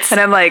 No, it's And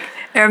I'm like,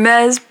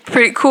 Hermes,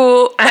 pretty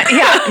cool.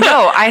 yeah,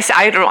 no, I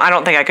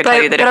don't think I could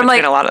tell you the difference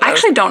between a lot of those. I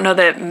actually don't know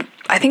that.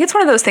 I think it's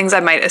one of those things I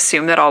might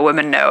assume that all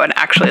women know, and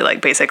actually, like,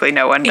 basically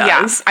no one does.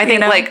 Yeah, I think you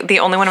know? like the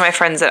only one of my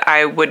friends that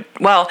I would,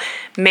 well,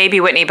 maybe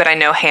Whitney, but I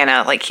know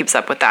Hannah like keeps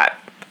up with that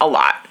a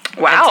lot.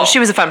 Wow. And so she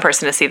was a fun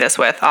person to see this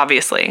with,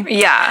 obviously.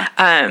 Yeah.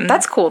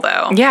 That's cool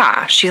though.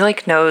 Yeah, she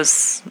like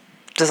knows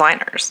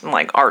designers and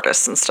like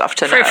artists and stuff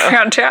to know.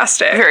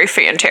 Fantastic. Very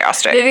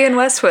fantastic. Vivienne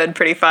Westwood,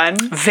 pretty fun.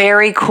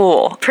 Very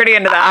cool. Pretty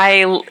into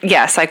that.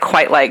 Yes, I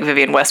quite like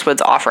Vivienne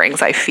Westwood's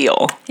offerings, I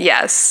feel.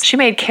 Yes. She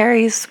made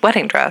Carrie's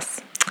wedding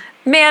dress.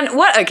 Man,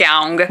 what a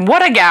gown.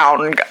 What a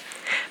gown.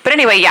 But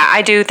anyway, yeah,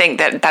 I do think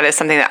that is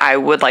something that I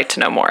would like to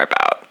know more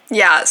about.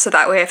 Yeah, so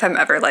that way if I'm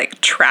ever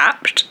like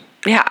trapped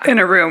Yeah. in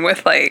a room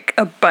with like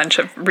a bunch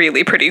of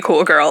really pretty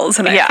cool girls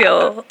and Yeah. I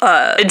feel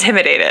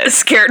Intimidated.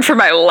 scared for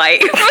my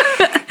life,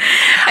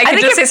 I could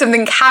think just say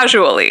something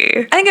casually.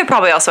 I think it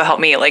probably also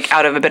helped me like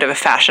out of a bit of a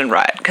fashion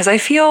rut because I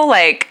feel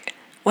like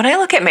when I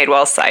look at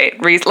Madewell's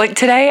site, like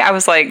today I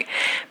was like,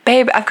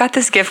 babe, I've got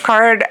this gift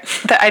card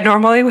that I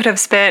normally would have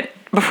spent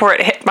before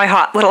it hit my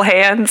hot little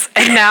hands,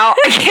 and now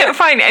I can't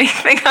find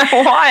anything I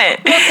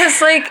want.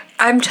 Because, like,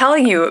 I'm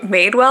telling you,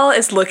 Madewell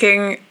is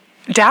looking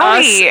us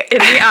Dowdy. in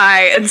the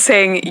eye and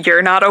saying,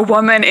 "You're not a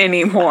woman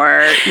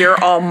anymore.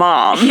 You're all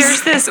moms."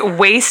 Here's this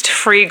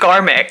waist-free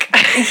garment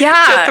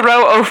Yeah. to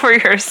throw over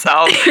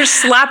yourself. You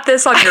slap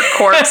this on your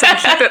corpse and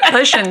keep it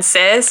pushing,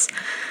 sis.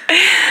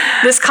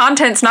 This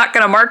content's not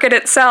going to market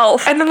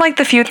itself. And then, like,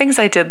 the few things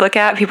I did look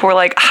at, people were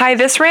like, hi,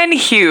 this ran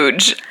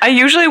huge. I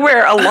usually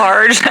wear a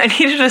large. I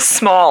needed a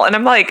small. And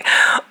I'm like,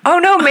 oh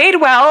no,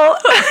 Madewell.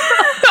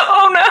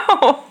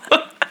 Oh no.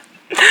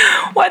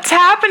 What's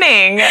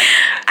happening?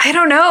 I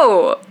don't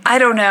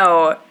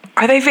know.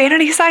 Are they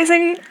vanity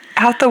sizing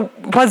out the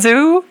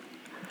wazoo?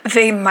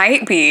 They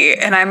might be,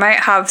 and I might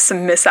have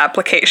some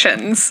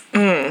misapplications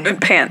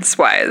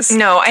pants-wise.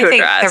 No, I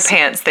think address. their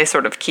pants, they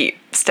sort of keep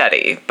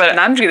steady. But And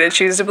I'm going to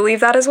choose to believe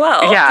that as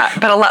well. yeah,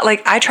 but a lot,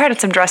 like, I tried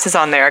some dresses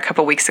on there a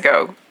couple weeks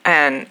ago,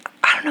 and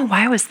I don't know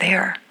why I was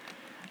there.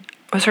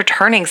 I was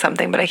returning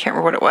something, but I can't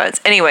remember what it was.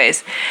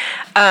 Anyways,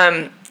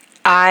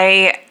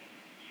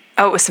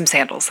 it was some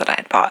sandals that I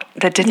had bought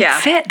that didn't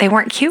fit. They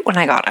weren't cute when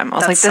I got them. I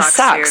was That like, this sucks,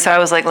 sucks. dude. So I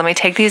was like, let me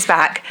take these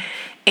back.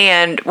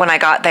 And when I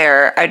got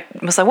there, I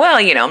was like, well,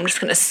 you know, I'm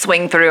just going to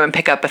swing through and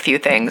pick up a few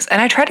things.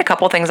 And I tried a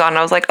couple things on, and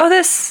I was like, oh,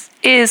 this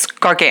is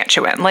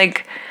gargantuan.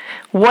 Like,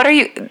 what are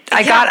you?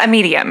 I got a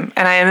medium,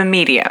 and I am a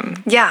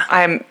medium. Yeah.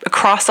 I'm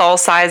across all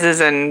sizes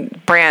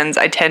and brands.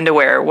 I tend to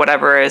wear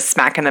whatever is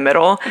smack in the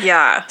middle.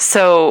 Yeah.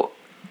 So,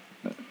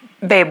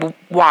 babe,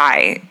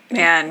 why?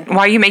 Man. Why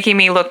are you making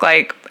me look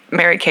like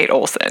Mary-Kate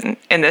Olsen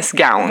in this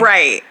gown?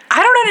 Right.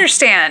 I don't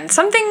understand.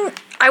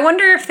 I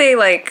wonder if they,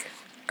 like,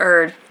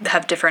 or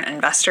have different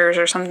investors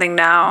or something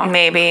now.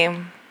 Maybe.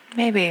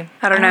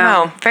 I don't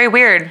know. Very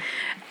weird.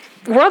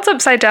 World's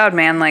upside down,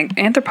 man. Like,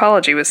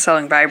 Anthropologie was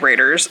selling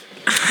vibrators.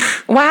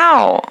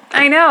 Wow.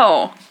 I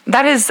know.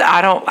 That is,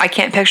 I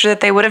can't picture that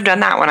they would have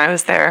done that when I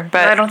was there.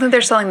 But I don't think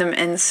they're selling them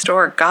in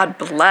store. God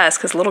bless,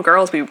 because little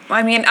girls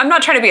I mean, I'm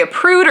not trying to be a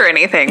prude or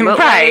anything, but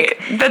Right.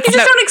 like, That's you just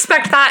no- don't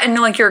expect that in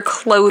like your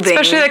clothing.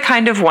 especially the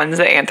kind of ones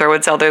that Anthro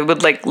would sell, they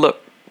would like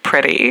look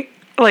pretty.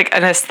 Like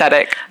an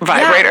aesthetic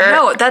vibrator. Yeah,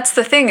 no, that's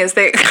the thing is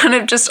they kind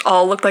of just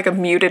all look like a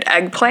muted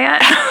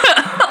eggplant.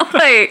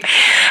 Like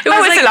it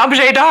was it's like, an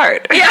objet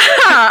d'art. yeah,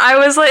 I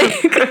was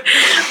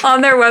like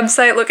on their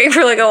website looking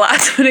for like a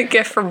last minute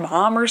gift for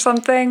mom or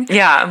something.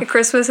 Yeah. At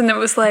Christmas, and it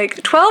was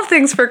like 12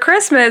 things for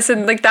Christmas,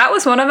 and like that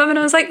was one of them, and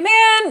I was like,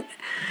 man,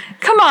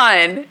 come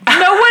on,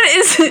 no one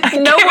is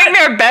Giving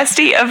their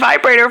bestie a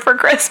vibrator for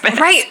Christmas.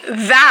 right.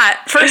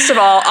 That first of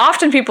all,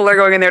 often people are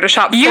going in there to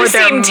shop You for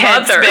their seem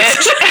tense, mothers.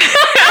 bitch.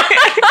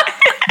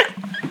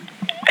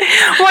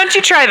 Why don't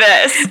you try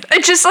this?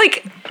 It just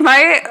like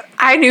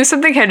I knew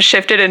something had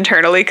shifted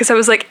internally because I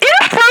was like,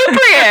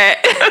 inappropriate.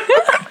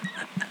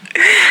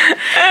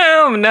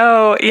 Oh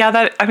no. Yeah,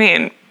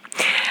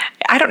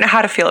 I don't know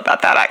how to feel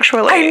about that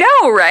actually. I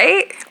know,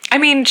 right? I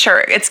mean,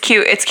 sure, it's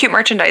cute. It's cute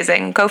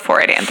merchandising. Go for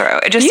it,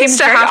 Anthro. It just You seems used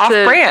to very have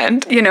to,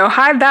 off-brand. you know,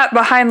 hide that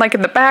behind like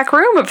in the back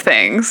room of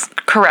things.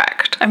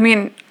 Correct. I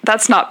mean,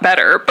 that's not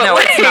better, but No,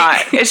 like, it's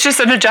not. It's just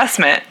an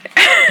adjustment.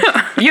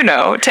 You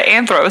know, to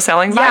Anthro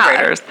selling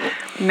vibrators.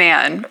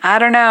 Man, I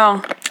don't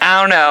know.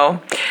 I don't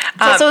know.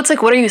 Also, it's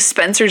like, what are you,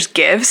 Spencer's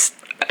Gifts?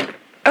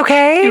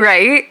 Okay.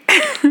 Right?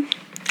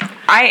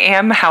 I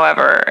am,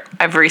 however,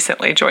 I've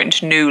recently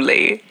joined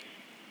Newly.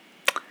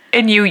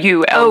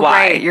 N-U-U-L-Y. Oh,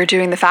 right. You're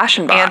doing the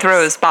fashion box.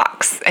 Anthro's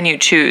box, and you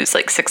choose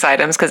like 6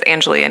 items because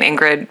Angeli and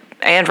Ingrid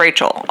and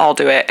Rachel all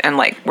do it, and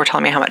like were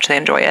telling me how much they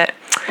enjoy it.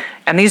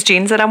 And these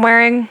jeans that I'm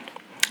wearing,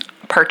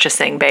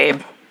 purchasing,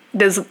 babe.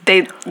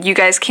 You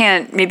guys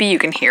can't, maybe you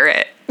can hear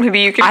it.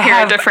 Maybe you can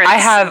hear a difference. I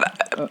have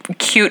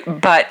cute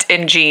butt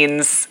in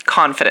jeans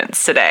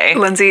confidence today.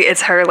 Lindsay,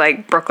 it's her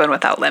like Brooklyn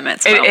Without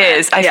Limits. It moment.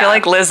 is. I feel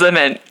like Liz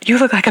Lemon. You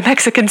look like a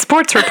Mexican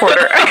sports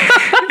reporter.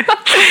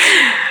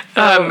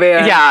 Oh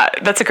man. Yeah,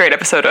 that's a great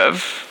episode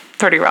of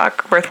 30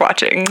 Rock, worth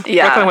watching.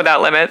 Yeah. Brooklyn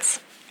Without Limits.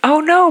 Oh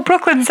no,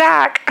 Brooklyn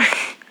Zach.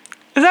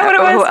 Is that what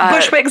it was?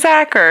 Bushwick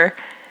Zach or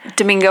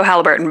Domingo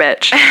Halliburton,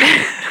 bitch.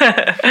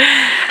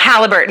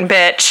 Halliburton,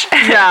 bitch.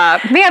 Yeah,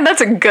 man,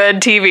 that's a good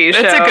TV show.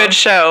 It's a good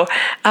show.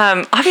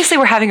 Obviously,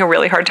 we're having a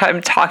really hard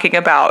time talking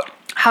about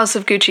House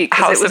of Gucci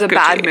because House it was of a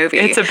bad Gucci. movie.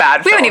 It's a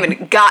bad We film. haven't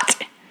even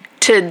got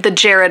to the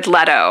Jared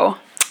Leto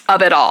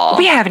of it all.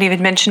 We haven't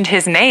even mentioned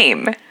his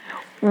name.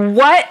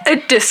 What a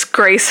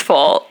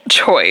disgraceful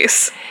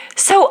choice.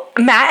 So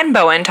Matt and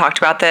Bowen talked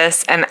about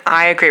this, and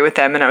I agree with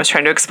them, and I was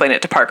trying to explain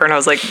it to Parker, and I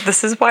was like,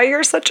 this is why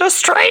you're such a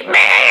straight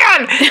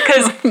man!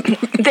 Because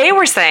they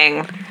were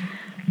saying,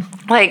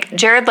 like,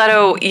 Jared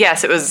Leto,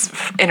 yes, it was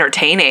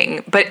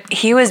entertaining, but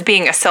he was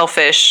being a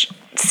selfish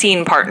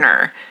scene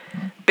partner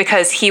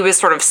because he was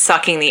sort of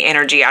sucking the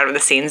energy out of the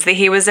scenes that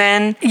he was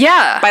in.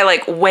 Yeah. By,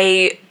 like,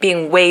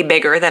 being way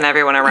bigger than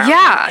everyone around him.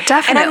 Yeah,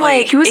 definitely. And I'm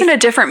like, he was in a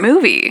different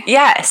movie.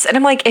 yes. And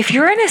I'm like, if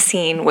you're in a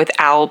scene with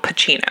Al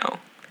Pacino,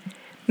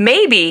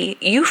 maybe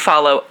you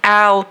follow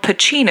Al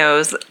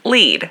Pacino's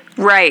lead,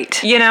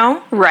 Right. you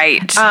know?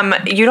 Right.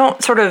 You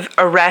don't sort of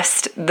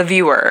arrest the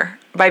viewer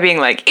by being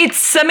like,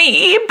 "It's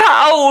me,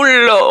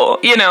 Paolo,"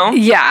 you know?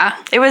 Yeah.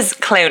 It was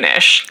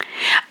clownish.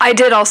 I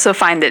did also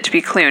find it to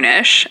be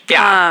clownish.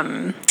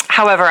 Yeah.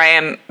 However, I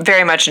am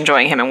very much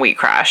enjoying him in We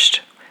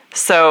Crashed.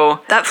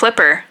 So That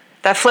flipper.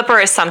 that flipper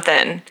is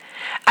something.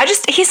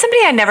 He's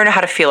somebody I never know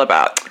how to feel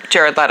about,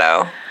 Jared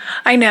Leto.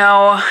 I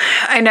know.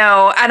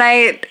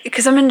 And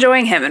because I'm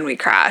enjoying him and We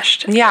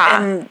Crashed.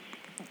 Yeah. And,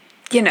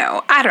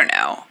 I don't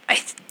know.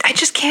 I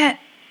just can't.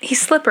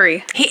 He's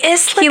slippery. He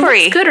is He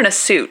slippery. looks good in a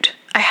suit.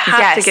 I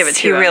have to give it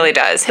to him. he really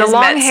does. The His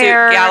long Met suit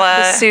hair, gala,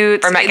 the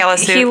suit, or Met Gala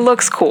suit. He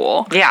looks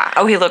cool. Yeah.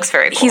 Oh, he looks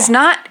very cool. He's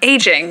not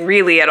aging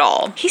really at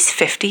all. He's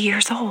 50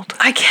 years old.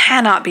 I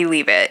cannot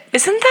believe it.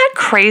 Isn't that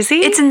crazy?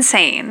 It's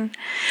insane.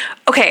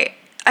 Okay.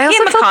 I he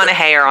also and felt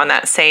McConaughey are on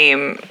that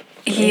same.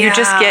 You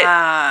just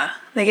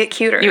they get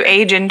cuter. you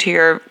age into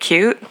your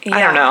cute.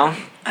 I don't know.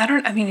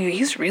 I mean,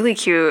 he's really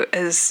cute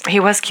as. He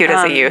was cute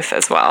as a youth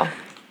as well.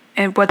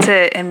 And what's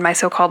it in My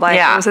So-Called Life?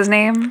 Yeah. What was his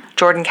name?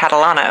 Jordan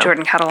Catalano.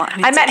 Jordan Catalano.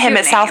 I met him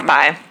at South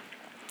by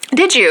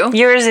Did you?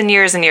 years and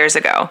years and years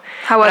ago.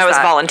 How was when I was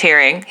that?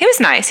 volunteering. He was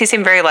nice. He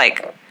seemed very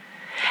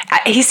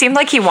he seemed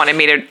like he wanted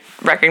me to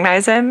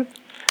recognize him.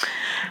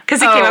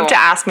 Because he came Oh. up to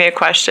ask me a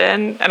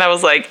question, and I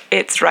was like,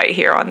 "It's right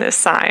here on this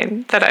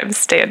sign that I'm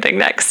standing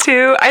next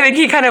to." I think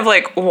he kind of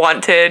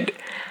wanted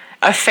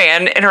a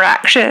fan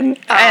interaction,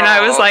 and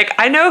I was Oh. like,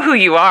 "I know who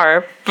you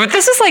are." But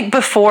this is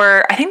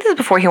before. I think this is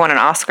before he won an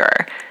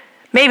Oscar.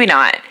 Maybe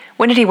not.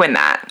 When did he win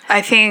that?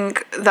 I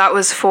think that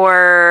was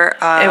for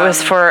It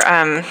was for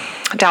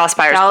Dallas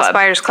Buyers Dallas Club.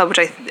 Buyers Club, which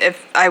I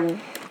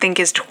think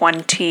is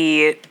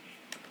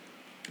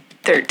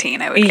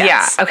 2013. I would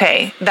guess. Yeah.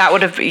 Okay. That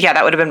would have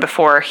been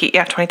before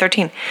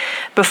 2013,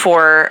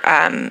 before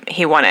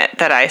he won it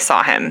that I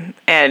saw him.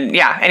 And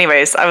yeah.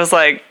 Anyways, I was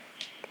like,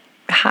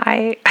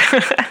 "Hi,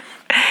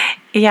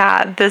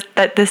 yeah.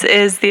 This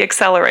is the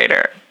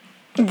Accelerator.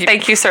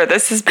 Thank you, sir.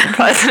 This is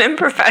pleasant and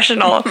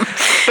professional."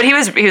 But he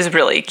was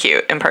really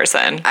cute in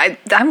person.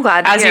 I'm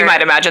glad. To As hear. you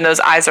might imagine, those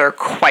eyes are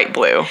quite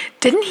blue.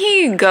 Didn't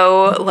he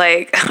go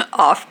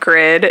off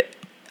grid?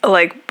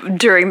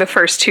 During the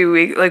first 2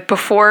 weeks,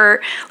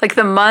 before,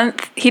 the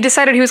month, he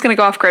decided he was going to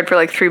go off grid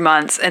for 3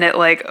 months, and it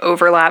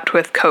overlapped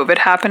with COVID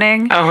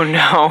happening. Oh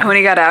no! And when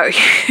he got out,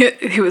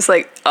 he was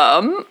like,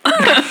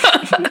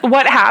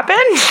 What happened?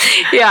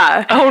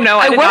 yeah. Oh no!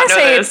 I did wanna not know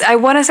say this. I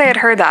want to say I'd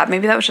heard that.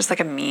 Maybe that was just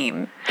a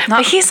meme.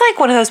 But he's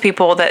one of those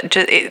people that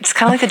it's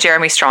kind of like the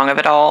Jeremy Strong of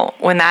it all.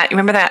 You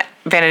remember that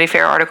Vanity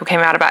Fair article came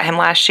out about him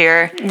last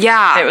year?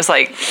 Yeah. And it was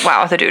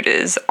wow, the dude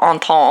is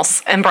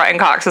intense. And Brian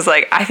Cox was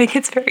like, "I think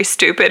it's very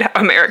stupid how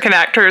American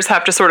actors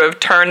have to sort of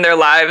turn their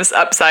lives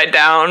upside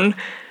down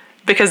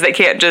because they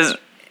can't just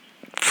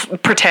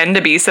pretend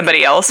to be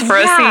somebody else for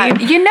a scene."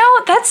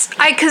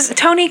 Because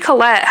Toni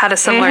Collette had a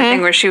similar Mm-hmm.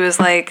 thing where she was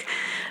like,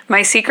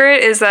 "My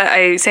secret is that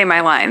I say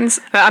my lines.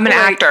 I'm an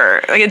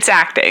actor. It's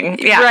acting.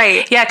 Yeah.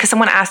 Right. Yeah, because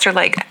someone asked her,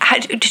 how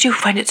did you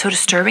find it so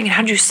disturbing? And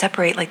how did you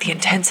separate, the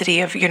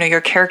intensity of,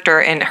 your character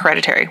in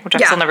Hereditary, which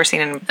I've Yeah. still never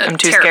seen and I'm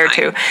too scared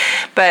to.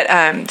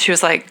 But she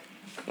was like,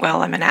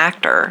 "Well, I'm an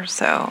actor,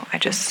 so I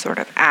just sort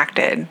of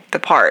acted the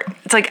part."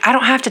 It's I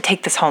don't have to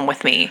take this home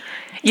with me.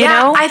 You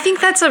know? I think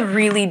that's a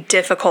really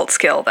difficult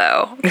skill,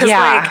 though. Because,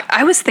 Yeah.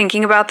 I was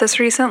thinking about this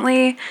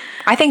recently.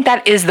 I think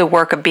that is the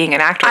work of being an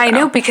actor. I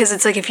know, though. because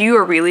it's if you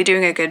are really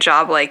doing a good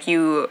job,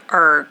 you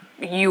are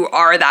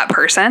that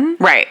person.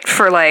 Right.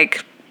 For,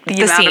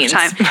 the amount scenes. of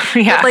time.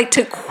 Yeah. But,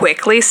 to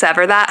quickly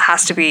sever that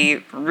has to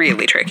be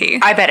really tricky.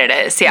 I bet it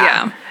is,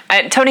 yeah.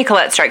 And Toni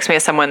Collette strikes me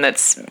as someone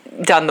that's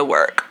done the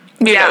work.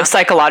 You know,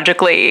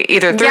 psychologically,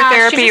 either through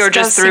therapy or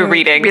just through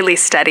reading. Really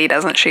steady,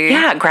 doesn't she?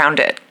 Yeah,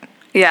 grounded.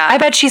 Yeah. I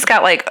bet she's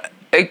got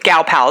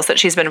gal pals that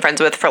she's been friends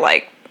with for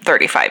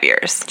 35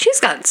 years. She's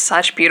got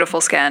such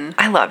beautiful skin.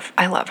 I love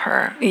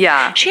her.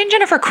 Yeah. She and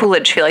Jennifer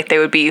Coolidge feel like they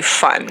would be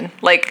fun.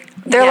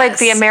 They're Yes.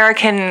 the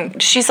American.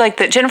 She's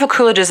Jennifer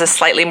Coolidge is a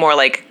slightly more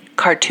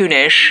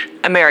cartoonish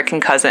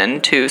American cousin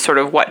to sort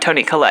of what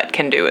Toni Collette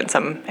can do in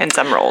some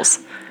roles.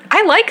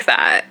 I like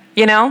that.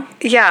 You know?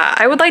 Yeah,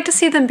 I would like to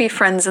see them be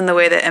friends in the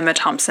way that Emma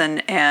Thompson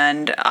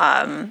and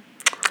I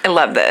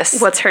love this.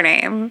 what's her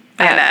name?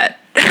 Annette.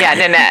 Yeah,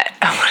 Nanette.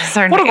 What is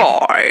her name?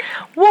 guy.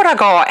 What a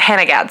guy.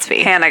 Hannah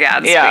Gadsby. Hannah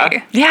Gadsby. Yeah.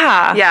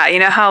 Yeah. Yeah, you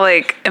know how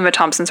Emma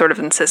Thompson sort of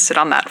insisted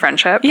on that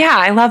friendship? Yeah,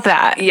 I love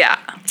that. Yeah.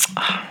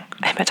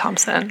 Emma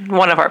Thompson,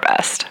 one of our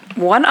best.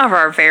 One of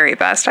our very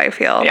best, I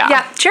feel.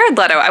 Yeah. Jared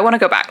Leto, I want to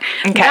go back.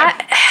 Okay.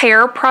 That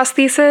hair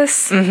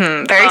prosthesis,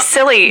 Very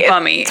silly.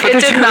 bummy. It's what It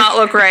they're did doing. not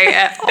look right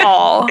at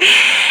all.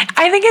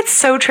 I think it's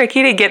so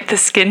tricky to get the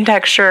skin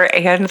texture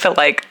and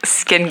the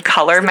skin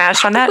color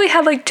matched on that. We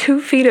had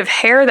 2 feet of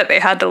hair that they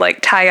had to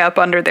tie up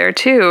under there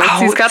too. Oh,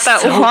 He's got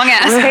that so long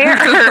ass hair.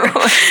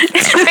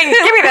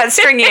 Give me that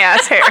stringy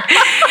ass hair.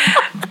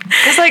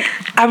 It's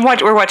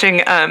we're watching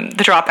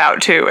The Dropout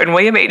too, and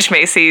William H.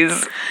 Macy's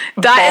eyes.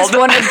 That is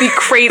one of the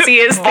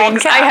craziest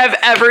things I have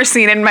ever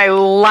seen in my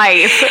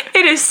life.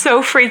 It is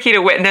so freaky to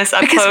witness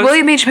up Because close.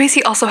 William H.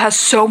 Macy also has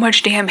so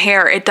much damn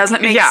hair. It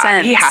doesn't make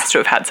sense. He has to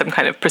have had some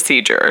kind of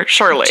procedure,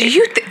 surely. Do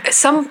you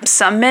some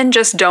men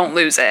just don't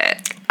lose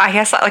it? I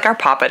guess like our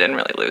papa didn't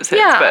really lose his,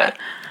 Yeah. but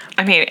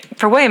I mean,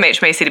 for William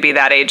H. Macy to be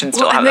that age and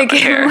still have and that they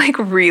much gave hair. him like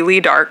really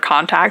dark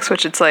contacts,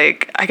 which it's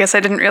like, I guess I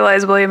didn't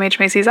realize William H.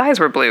 Macy's eyes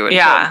were blue until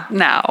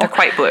now. They're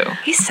quite blue.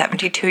 He's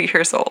 72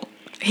 years old.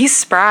 He's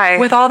spry.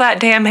 With all that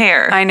damn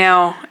hair. I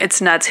know.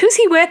 It's nuts. Who's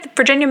he with?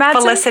 Virginia Madsen?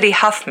 Felicity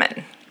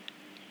Huffman.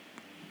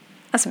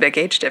 That's a big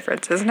age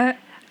difference, isn't it?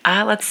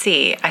 Let's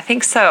see. I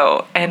think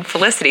so. And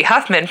Felicity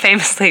Huffman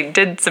famously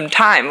did some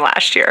time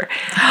last year.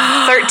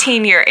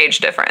 13-year age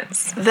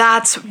difference.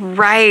 That's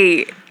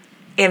right.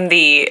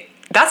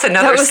 That's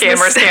another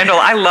scammer scandal.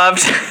 I love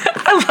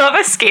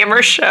a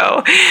scammer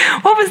show.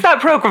 What was that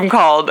program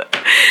called?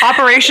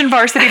 Operation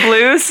Varsity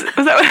Blues?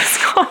 Was that what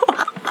it's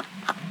called?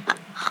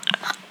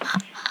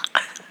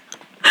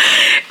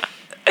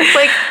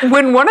 Like,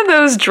 when one of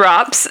those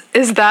drops,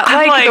 is that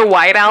like the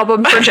White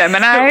Album for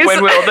Geminis?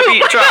 When will the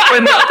beat drop?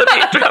 When will the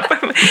beat drop?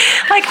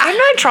 Like, I'm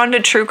not drawn to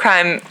true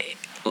crime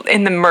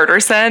in the murder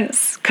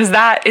sense, because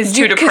that is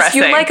too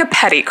depressing. You like a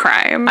petty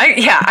crime.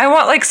 I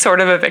want like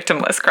sort of a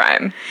victimless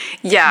crime.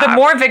 Yeah. The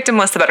more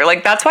victimless, the better.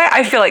 Like, that's why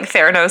I feel like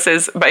Theranos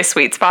is my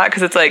sweet spot,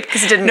 because it's like,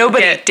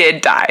 nobody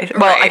did die.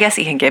 Well, Right. I guess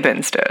Ian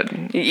Gibbons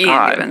did.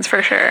 Ian Gibbons,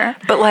 for sure.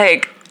 But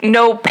like,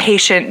 no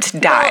patient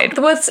died.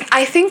 Well,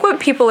 I think what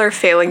people are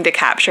failing to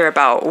capture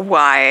about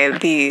why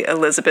the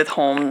Elizabeth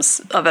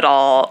Holmes of it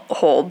all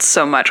holds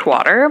so much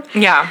water.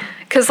 Yeah.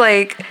 Because,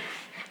 like,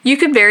 you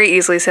could very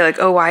easily say, like,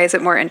 oh, why is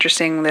it more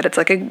interesting that it's,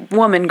 like, a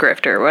woman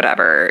grifter or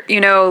whatever? You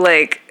know,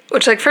 like,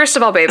 which, like, first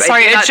of all, babe,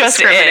 Sorry, I do it not just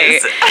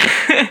discriminate. is.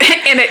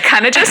 And it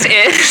kind of just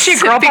is. She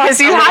grew up because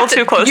you a little have to,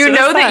 too close you to the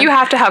know that sun. you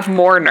have to have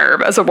more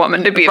nerve as a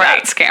woman to be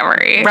Right. that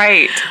scammery.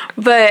 Right.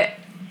 But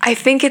I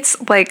think it's,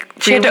 like,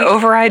 She had to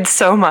override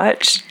so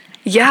much.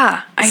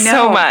 Yeah, I know.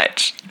 So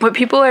much. What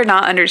people are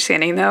not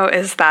understanding, though,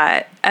 is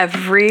that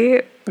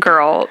every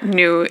girl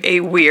knew a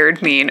weird,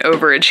 mean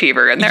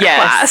overachiever in their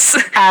class.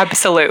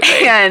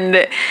 Absolutely.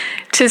 And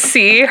to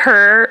see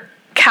her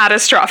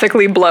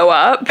catastrophically blow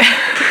up,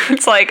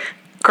 It's like,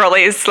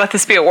 girlies, let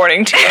this be a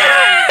warning to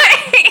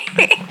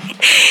you.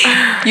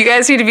 you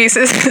guys need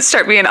to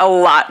start being a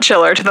lot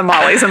chiller to the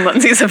Mollys and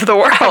Lindsays of the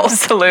world.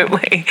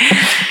 Absolutely.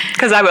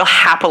 Because I will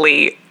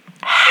happily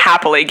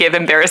give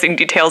embarrassing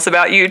details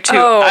about you to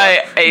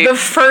the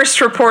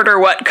first reporter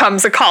what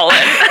comes a callin'.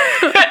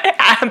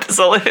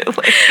 Absolutely.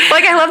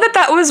 Like, I love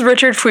that was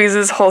Richard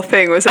Fweeze's whole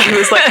thing, was that he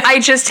was like, I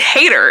just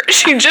hate her.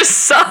 She just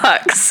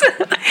sucks.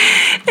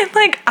 And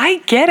like,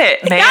 I get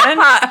it, man.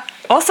 Yeah.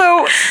 Also,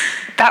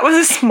 that was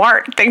a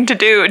smart thing to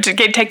do, to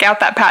take out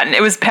that patent.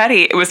 It was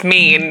petty. It was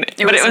mean.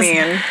 It was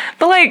mean.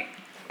 But like,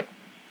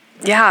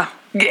 Yeah.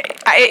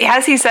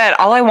 as he said,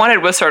 all I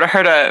wanted was sort of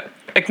her to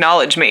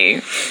acknowledge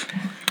me.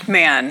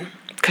 Man.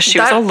 Because she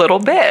was a little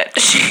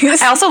bitch.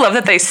 I also love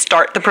that they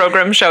start the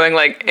program showing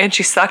like, and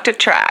she sucked at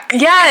track.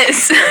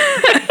 Yes.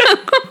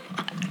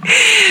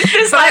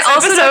 This But I last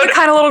also know episode, the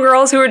kind of little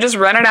girls who are just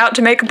running out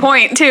to make a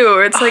point, too.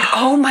 It's like,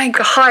 oh my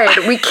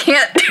God, we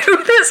can't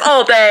do this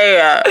all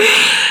day.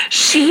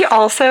 she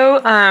also,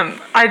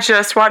 I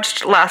just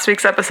watched last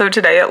week's episode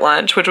today at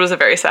lunch, which was a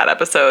very sad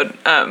episode,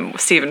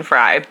 with Stephen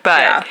Fry.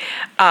 But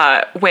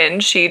when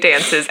she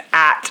dances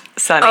at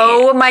Sunny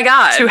Oh my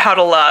God. to How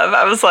to Love,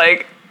 I was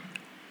like,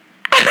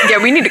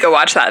 Yeah, we need to go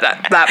watch that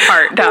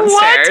part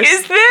downstairs. what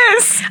is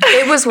this?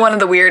 It was one of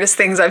the weirdest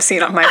things I've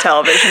seen on my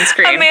television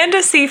screen.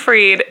 Amanda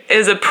Seyfried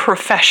is a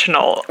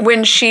professional.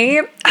 When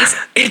she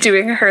is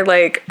doing her,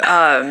 like,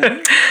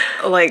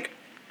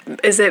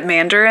 is it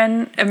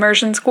Mandarin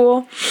immersion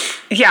school?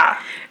 Yeah.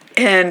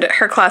 And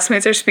her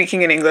classmates are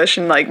speaking in English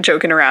and, like,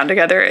 joking around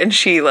together, and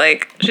she's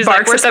like,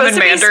 barks "We're at them in supposed to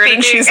be Mandarin,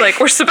 and speaking-" she's like,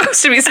 we're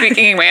supposed to be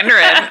speaking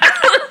Mandarin.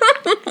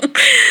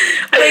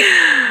 Like,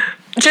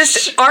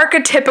 just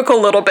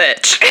archetypical little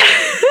bitch.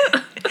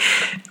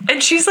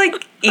 And she's like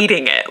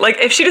eating it. Like,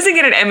 if she doesn't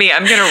get an Emmy,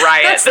 I'm gonna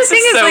riot. That's the This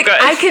thing is so like,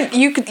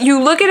 good.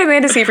 you look at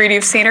Amanda Seyfried,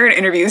 you've seen her in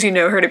interviews, you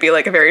know her to be,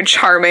 like, a very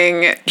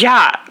charming,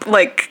 Yeah.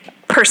 like,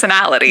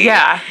 personality.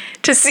 Yeah.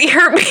 To see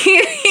her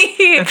be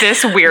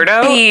This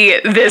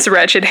weirdo. this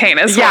wretched,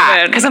 heinous Yeah,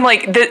 woman. because I'm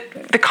like,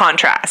 the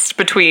contrast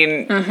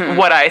between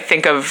what I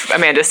think of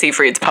Amanda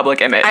Seyfried's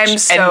public image I'm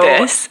and so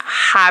this.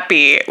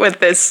 happy with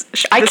this.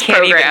 I this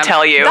can't even program.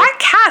 tell you. That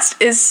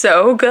cast is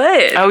so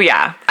good. Oh,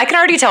 yeah. I can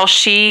already tell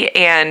she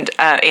and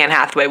Anne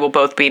Hathaway will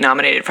both be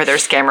nominated for their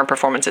scammer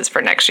performances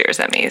for next year's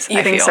Emmys.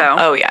 You think feel. so?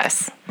 Oh,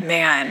 yes.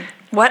 Man,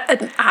 what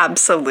an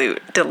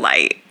absolute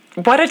delight.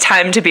 What a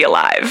time to be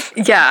alive.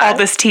 Yeah. All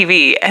this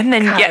TV. And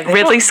then yet they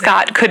Ridley don't-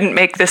 Scott couldn't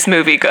make this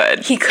movie good.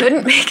 He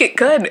couldn't make it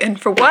good, and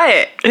for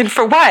what? And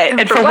for what?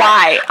 And for what?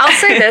 why? I'll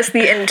say this: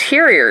 the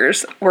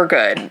interiors were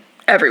good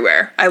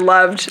everywhere. I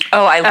loved.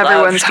 Oh, I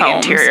everyone's loved the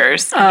homes.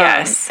 interiors.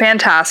 Yes.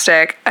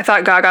 Fantastic. I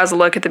thought Gaga's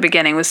look at the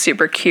beginning was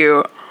super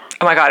cute.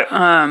 Oh my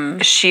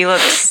God. She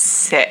looks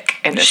sick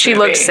in this She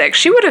movie. looks sick.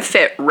 She would have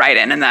fit right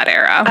in that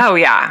era. Oh,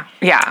 yeah.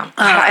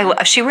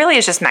 Yeah. She really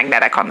is just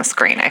magnetic on the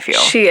screen, I feel.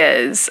 She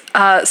is.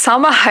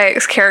 Salma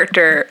Hayek's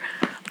character,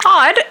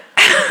 odd,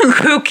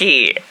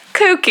 Kooky,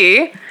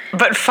 kooky,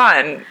 but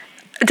fun.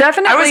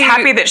 definitely. I was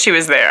happy that she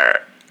was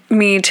there.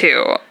 Me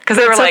too. Because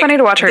they were it's so like, funny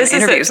to watch her in this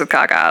is interviews with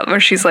Gaga, where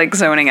she's like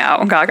zoning out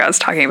when Gaga's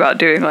talking about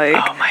doing like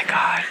Oh my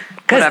God.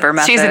 whatever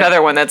method. She's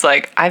another one that's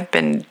like, I've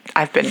been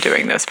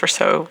doing this for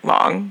so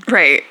long.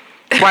 right.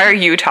 Why are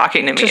you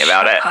talking to me Just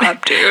about shut it?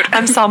 up, dude.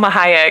 I'm Salma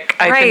Hayek.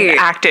 I've been Right.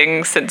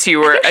 acting since you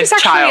were a She's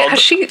actually, child. has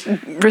she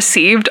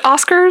received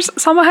Oscars,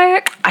 Salma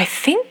Hayek? I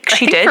think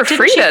she think did. for Didn't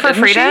Frida, she? For didn't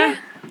Frida?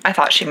 she? I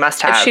thought she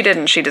must have. If she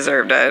didn't, she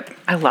deserved it.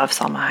 I love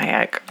Salma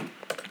Hayek.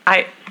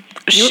 I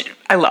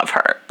love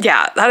her.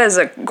 Yeah, that is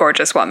a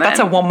gorgeous woman. That's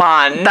a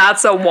woman.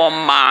 That's a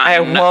woman. A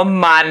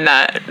woman.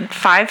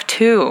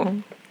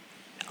 5'2".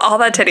 All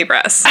that titty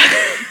breasts.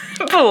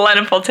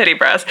 Plentiful titty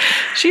breasts.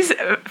 She's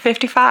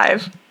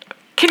 55.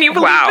 Can you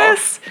believe Wow.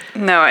 this?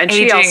 No, and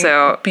she Aging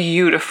also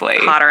beautifully.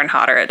 hotter and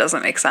hotter. It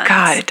doesn't make sense.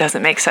 God, it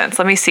doesn't make sense.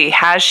 Let me see.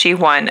 Has she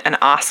won an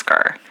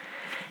Oscar?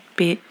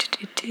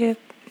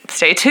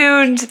 Stay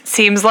tuned.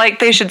 Seems like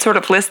they should sort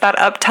of list that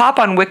up top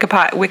on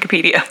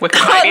Wikipedia. Not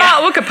Wikipedia.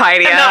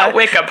 Not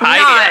Wikipedia.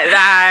 Not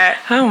that.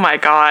 Oh my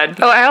God.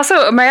 Oh, I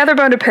also, my other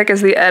bone to pick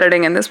is the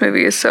editing in this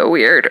movie is so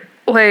weird.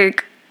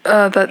 Like,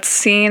 that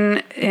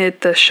scene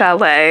at the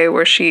chalet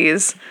where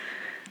she's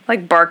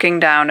like barking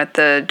down at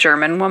the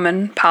German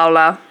woman,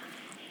 Paula.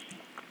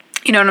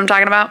 You know what I'm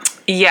talking about?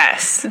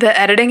 Yes. The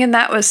editing in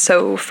that was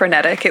so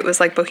frenetic. It was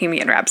like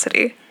Bohemian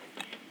Rhapsody.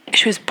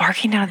 She was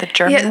barking down at the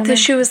German Yeah, woman?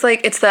 she was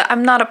like,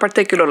 I'm not a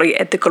particularly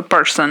ethical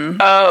person.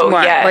 Oh,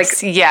 one. yes.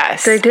 Like,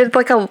 yes. they did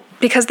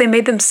because they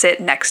made them sit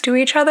next to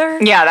each other.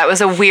 Yeah, that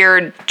was a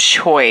weird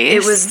choice.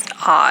 It was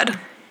odd.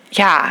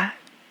 Yeah.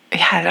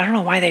 Yeah, I don't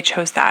know why they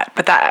chose that,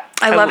 but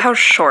I love how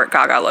short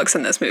Gaga looks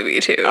in this movie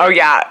too. Oh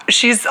yeah,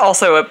 she's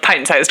also a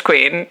pint-sized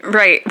queen.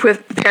 Right,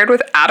 paired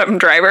with Adam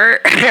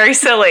Driver. Very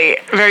silly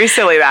that.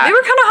 They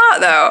were kind of hot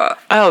though.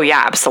 Oh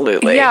yeah,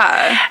 absolutely.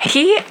 Yeah.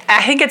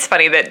 I think it's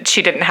funny that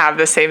she didn't have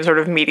the same sort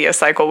of media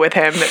cycle with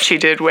him that she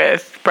did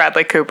with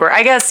Bradley Cooper.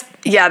 I guess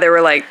Yeah, they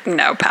were like,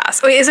 no,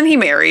 pass. Wait, isn't he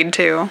married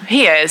too?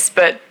 he is,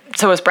 but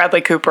so was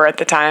Bradley Cooper at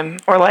the time.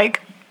 Or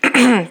like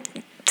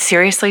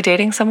seriously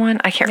dating someone?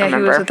 I can't Yeah,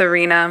 remember. he was with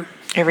Arena.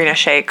 Irina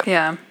Shayk.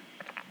 Yeah.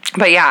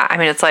 But yeah, I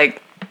mean, it's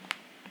like,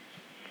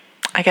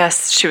 I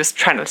guess she was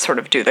trying to sort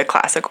of do the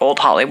classic old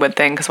Hollywood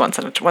thing because Once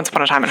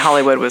Upon a Time in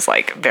Hollywood was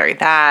like very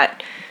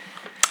that.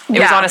 It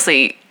was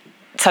honestly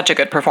such a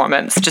good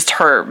performance, just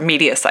her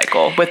media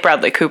cycle with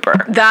Bradley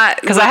Cooper.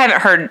 Because I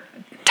haven't heard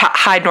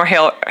Hide Nor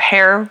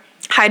Hair.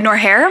 Hide Nor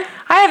Hair?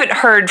 I haven't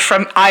heard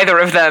from either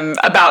of them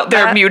about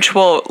their that?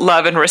 mutual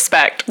love and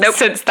respect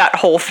since that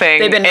whole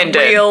thing They've been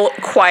ended. real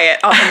quiet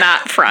on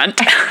that front.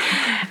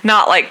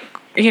 Not like,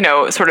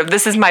 sort of,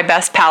 this is my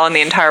best pal in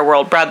the entire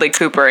world, Bradley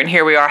Cooper, and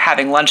here we are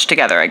having lunch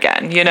together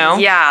again, you know?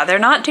 Yeah, they're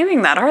not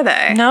doing that, are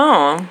they?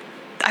 No.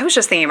 I was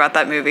just thinking about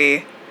that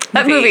movie.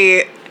 That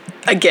movie,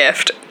 a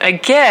gift. A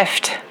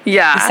gift.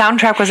 Yeah. The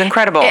soundtrack was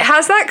incredible. It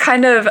has that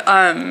kind of,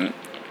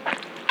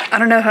 I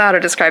don't know how to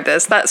describe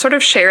this, that sort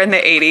of Cher in the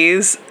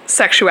 80s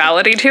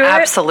sexuality to it.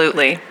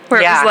 Absolutely.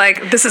 Where it was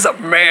like, this is a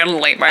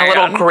manly man. A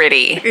little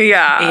gritty.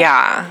 Yeah.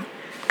 Yeah.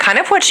 Kind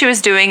of what she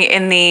was doing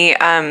in the,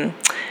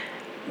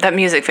 that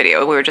music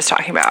video we were just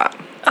talking about.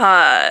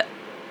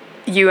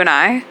 You and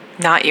I?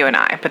 Not You and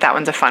I, but that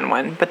one's a fun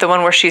one. But the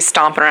one where she's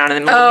stomping around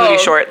in the little booty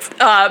shorts.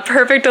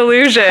 Perfect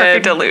Illusion.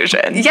 Perfect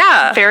Illusion.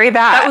 Yeah. Very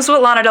bad. That was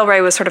what Lana Del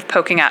Rey was sort of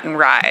poking at in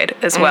Ride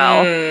as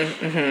well.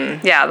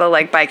 Mm-hmm. Yeah, the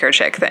like biker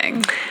chick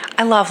thing.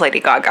 I love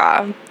Lady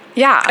Gaga.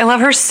 Yeah. I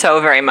love her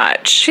so very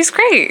much. She's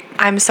great.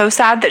 I'm so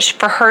sad that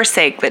for her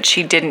sake that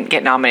she didn't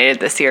get nominated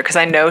this year because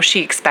I know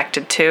she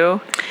expected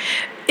to.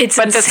 It's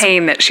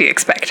insane that she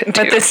expected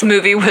to. But this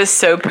movie was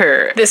so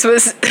purr. This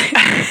was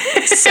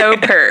so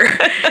purr.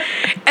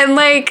 And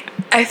like,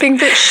 I think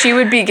that she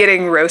would be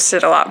getting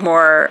roasted a lot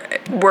more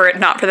were it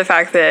not for the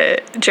fact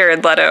that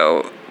Jared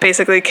Leto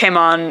basically came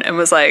on and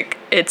was like,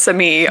 it's a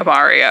me, a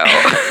Mario.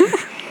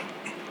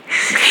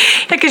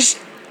 Because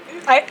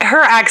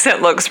her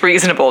accent looks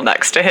reasonable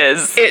next to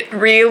his. It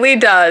really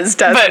does,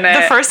 doesn't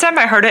But the first time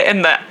I heard it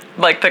in the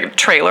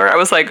trailer, I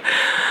was like,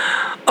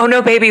 oh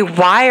no, baby,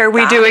 why are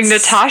we doing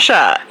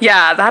Natasha?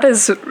 Yeah, that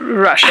is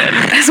Russian,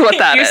 is what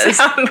that you is.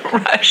 sound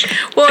Russian.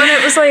 Well, and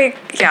it was like,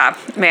 yeah,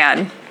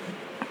 man.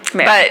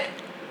 But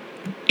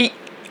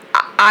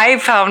I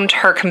found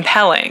her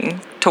compelling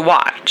to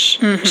watch.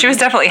 Mm-hmm. She was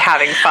definitely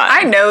having fun.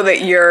 I know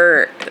that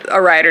you're a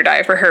ride or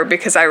die for her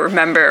because I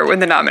remember when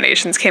the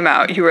nominations came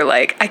out, you were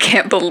like, I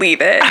can't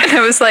believe it. And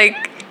I was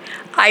like,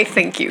 I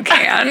think you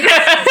can.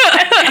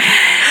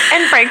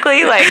 And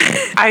frankly, like,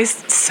 I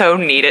so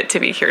need it to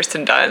be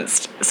Kirsten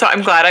Dunst. So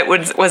I'm glad it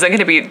wasn't going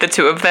to be the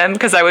two of them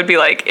because I would be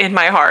like, in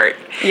my heart.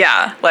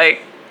 Yeah.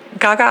 Like,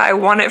 Gaga, I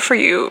want it for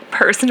you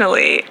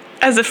personally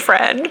as a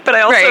friend, but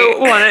I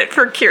also want it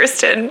for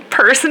Kirsten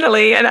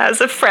personally and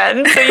as a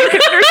friend so you can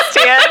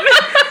understand.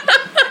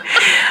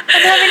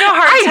 I'm having a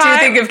hard time. I do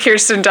think of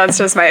Kirsten Dunst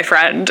as my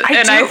friend,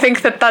 I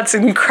think that that's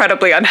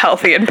incredibly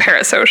unhealthy and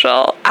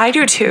parasocial. I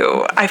do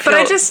too. I feel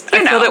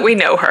that we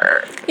know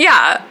her.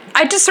 Yeah,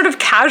 I just sort of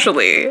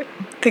casually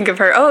think of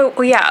her. Oh,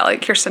 well, yeah,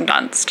 like Kirsten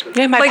Dunst.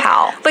 Yeah, my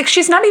pal. Like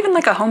she's not even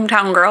like a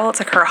hometown girl. It's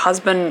like her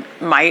husband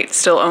might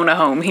still own a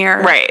home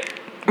here. Right.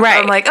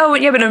 I'm like, oh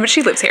yeah, but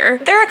she lives here.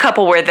 There are a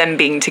couple where them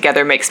being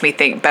together makes me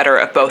think better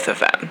of both of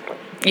them.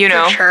 You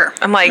know? For sure.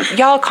 I'm like,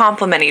 y'all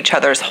complement each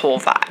other's whole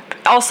vibe.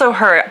 Also,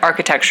 her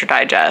Architecture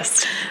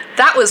Digest.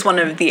 That was one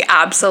of the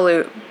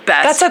absolute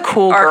best. That's a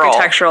cool girl.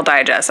 Architectural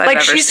Digest I've ever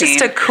seen. Like, she's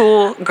just a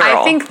cool girl.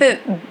 I think that,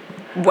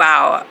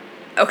 wow,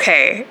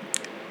 okay,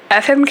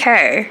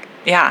 FMK.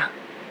 Yeah.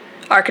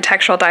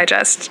 Architectural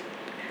Digest.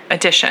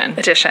 Edition.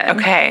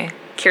 Okay.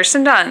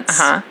 Kirsten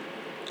Dunst.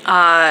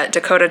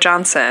 Dakota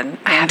Johnson.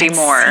 Mandy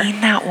Moore. I've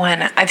seen that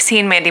one. I've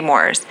seen Mandy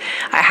Moore's.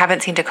 I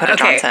haven't seen Dakota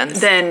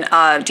Johnson's. Then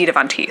Dita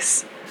Von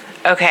Teese.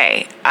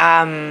 Okay.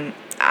 I'm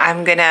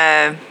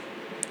gonna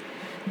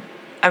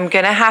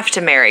have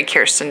to marry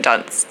Kirsten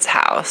Dunst's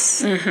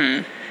house.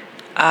 Mm-hmm.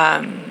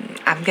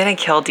 I'm gonna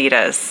kill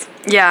Dita's.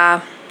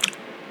 Yeah.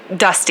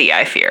 Dusty,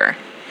 I fear.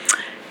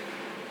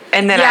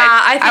 And then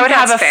I think I would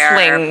have a fair.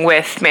 fling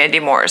with Mandy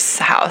Moore's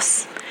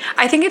house.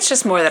 I think it's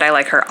just more that I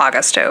like her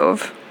Aga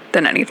stove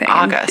than anything.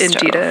 Aga in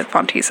stove. Dita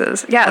Von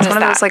Teese's. Yeah, it's one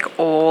of those like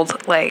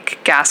old, like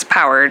gas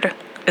powered.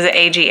 Is it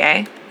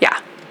AGA?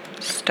 Yeah.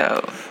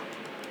 Stove.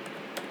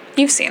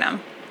 You've seen them.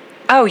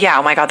 Oh yeah,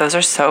 oh my god, those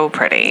are so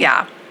pretty.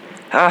 Yeah.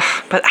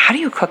 Ugh, but how do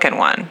you cook in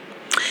one?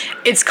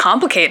 It's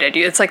complicated.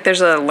 It's like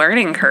there's a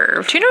learning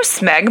curve. Do you know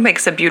Smeg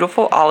makes a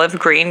beautiful olive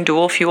green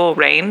dual fuel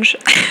range?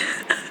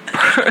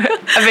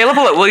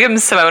 Available at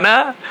Williams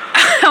Sonoma.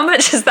 How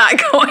much is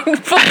that going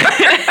for?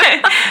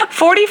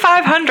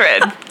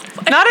 $4,500.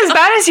 Not as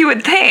bad as you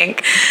would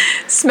think.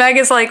 Smeg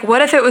is like,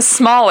 what if it was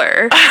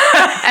smaller?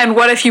 And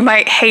what if you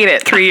might hate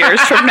it 3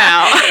 years from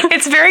now?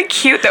 It's very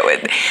cute though.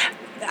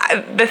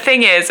 The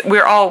thing is,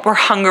 we're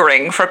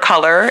hungering for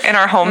color in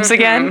our homes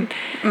again.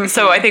 Mm-hmm.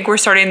 So I think we're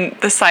starting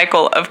the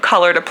cycle of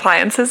colored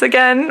appliances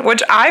again,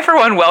 which I, for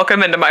one,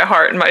 welcome into my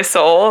heart and my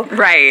soul.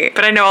 Right.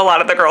 But I know a lot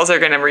of the girls are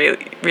going to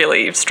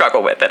really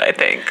struggle with it, I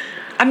think.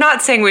 I'm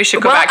not saying we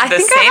should go back to the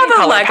same color I think I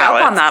have a leg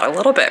palettes. up on that a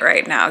little bit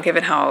right now,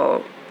 given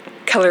how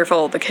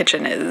colorful the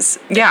kitchen is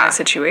in my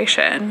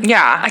situation.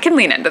 Yeah. I can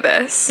lean into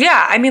this.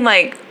 Yeah, I mean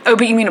like... Oh,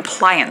 but you mean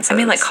appliances? I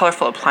mean like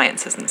colorful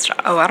appliances and stuff.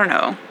 Oh, I don't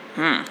know.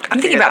 I'm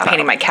thinking about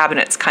painting my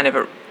cabinets kind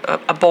of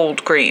a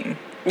bold green.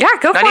 Yeah,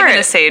 go for it. Not even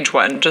a sage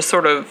one, just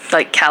sort of...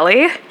 Like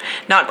Kelly?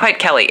 Not quite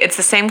Kelly. It's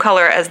the same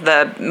color as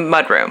the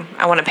mudroom.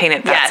 I want to paint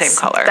it that same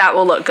color. That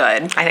will look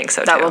good. I think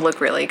so, too. That will look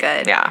really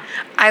good. Yeah.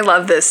 I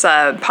love this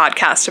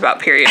podcast about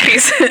period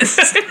pieces.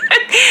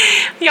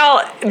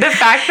 Y'all, the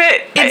fact that...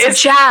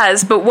 It's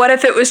jazz, but what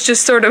if it was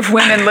just sort of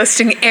women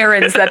listing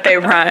errands that they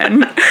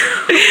run?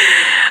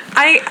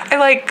 I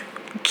like,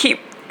 keep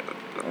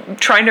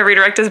trying to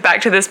redirect us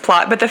back to this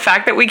plot, but the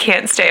fact that we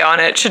can't stay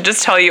on it should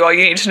just tell you all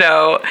you need to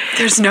know.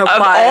 There's no plot.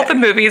 Of all the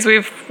movies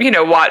we've,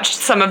 watched,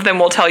 some of them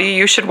will tell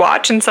you should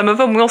watch, and some of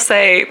them will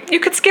say you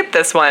could skip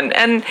this one.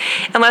 And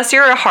unless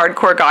you're a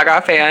hardcore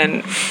Gaga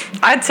fan,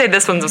 I'd say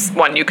this one's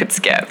one you could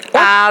skip.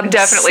 Or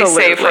definitely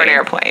save for an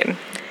Airplane.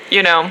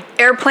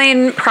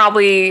 Airplane,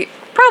 probably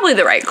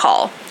the right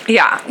call.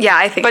 Yeah. Yeah,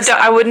 I think so.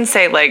 But I wouldn't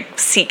say, like,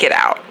 seek it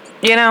out.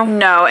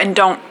 No, and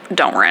don't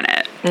rent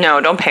it.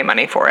 No, don't pay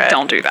money for it.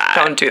 Don't do that.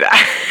 Don't do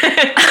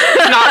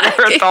that. Not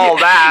worth all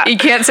that. You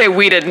can't say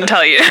we didn't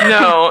tell you.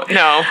 No.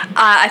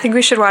 I think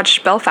we should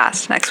watch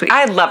Belfast next week.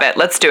 I love it.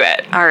 Let's do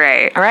it. All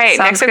right. Sounds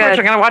next week we're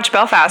going to watch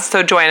Belfast,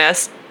 so join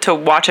us to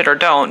watch it or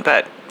don't,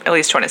 but at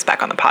least join us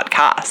back on the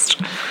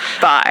podcast.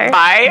 Bye.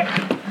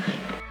 Bye.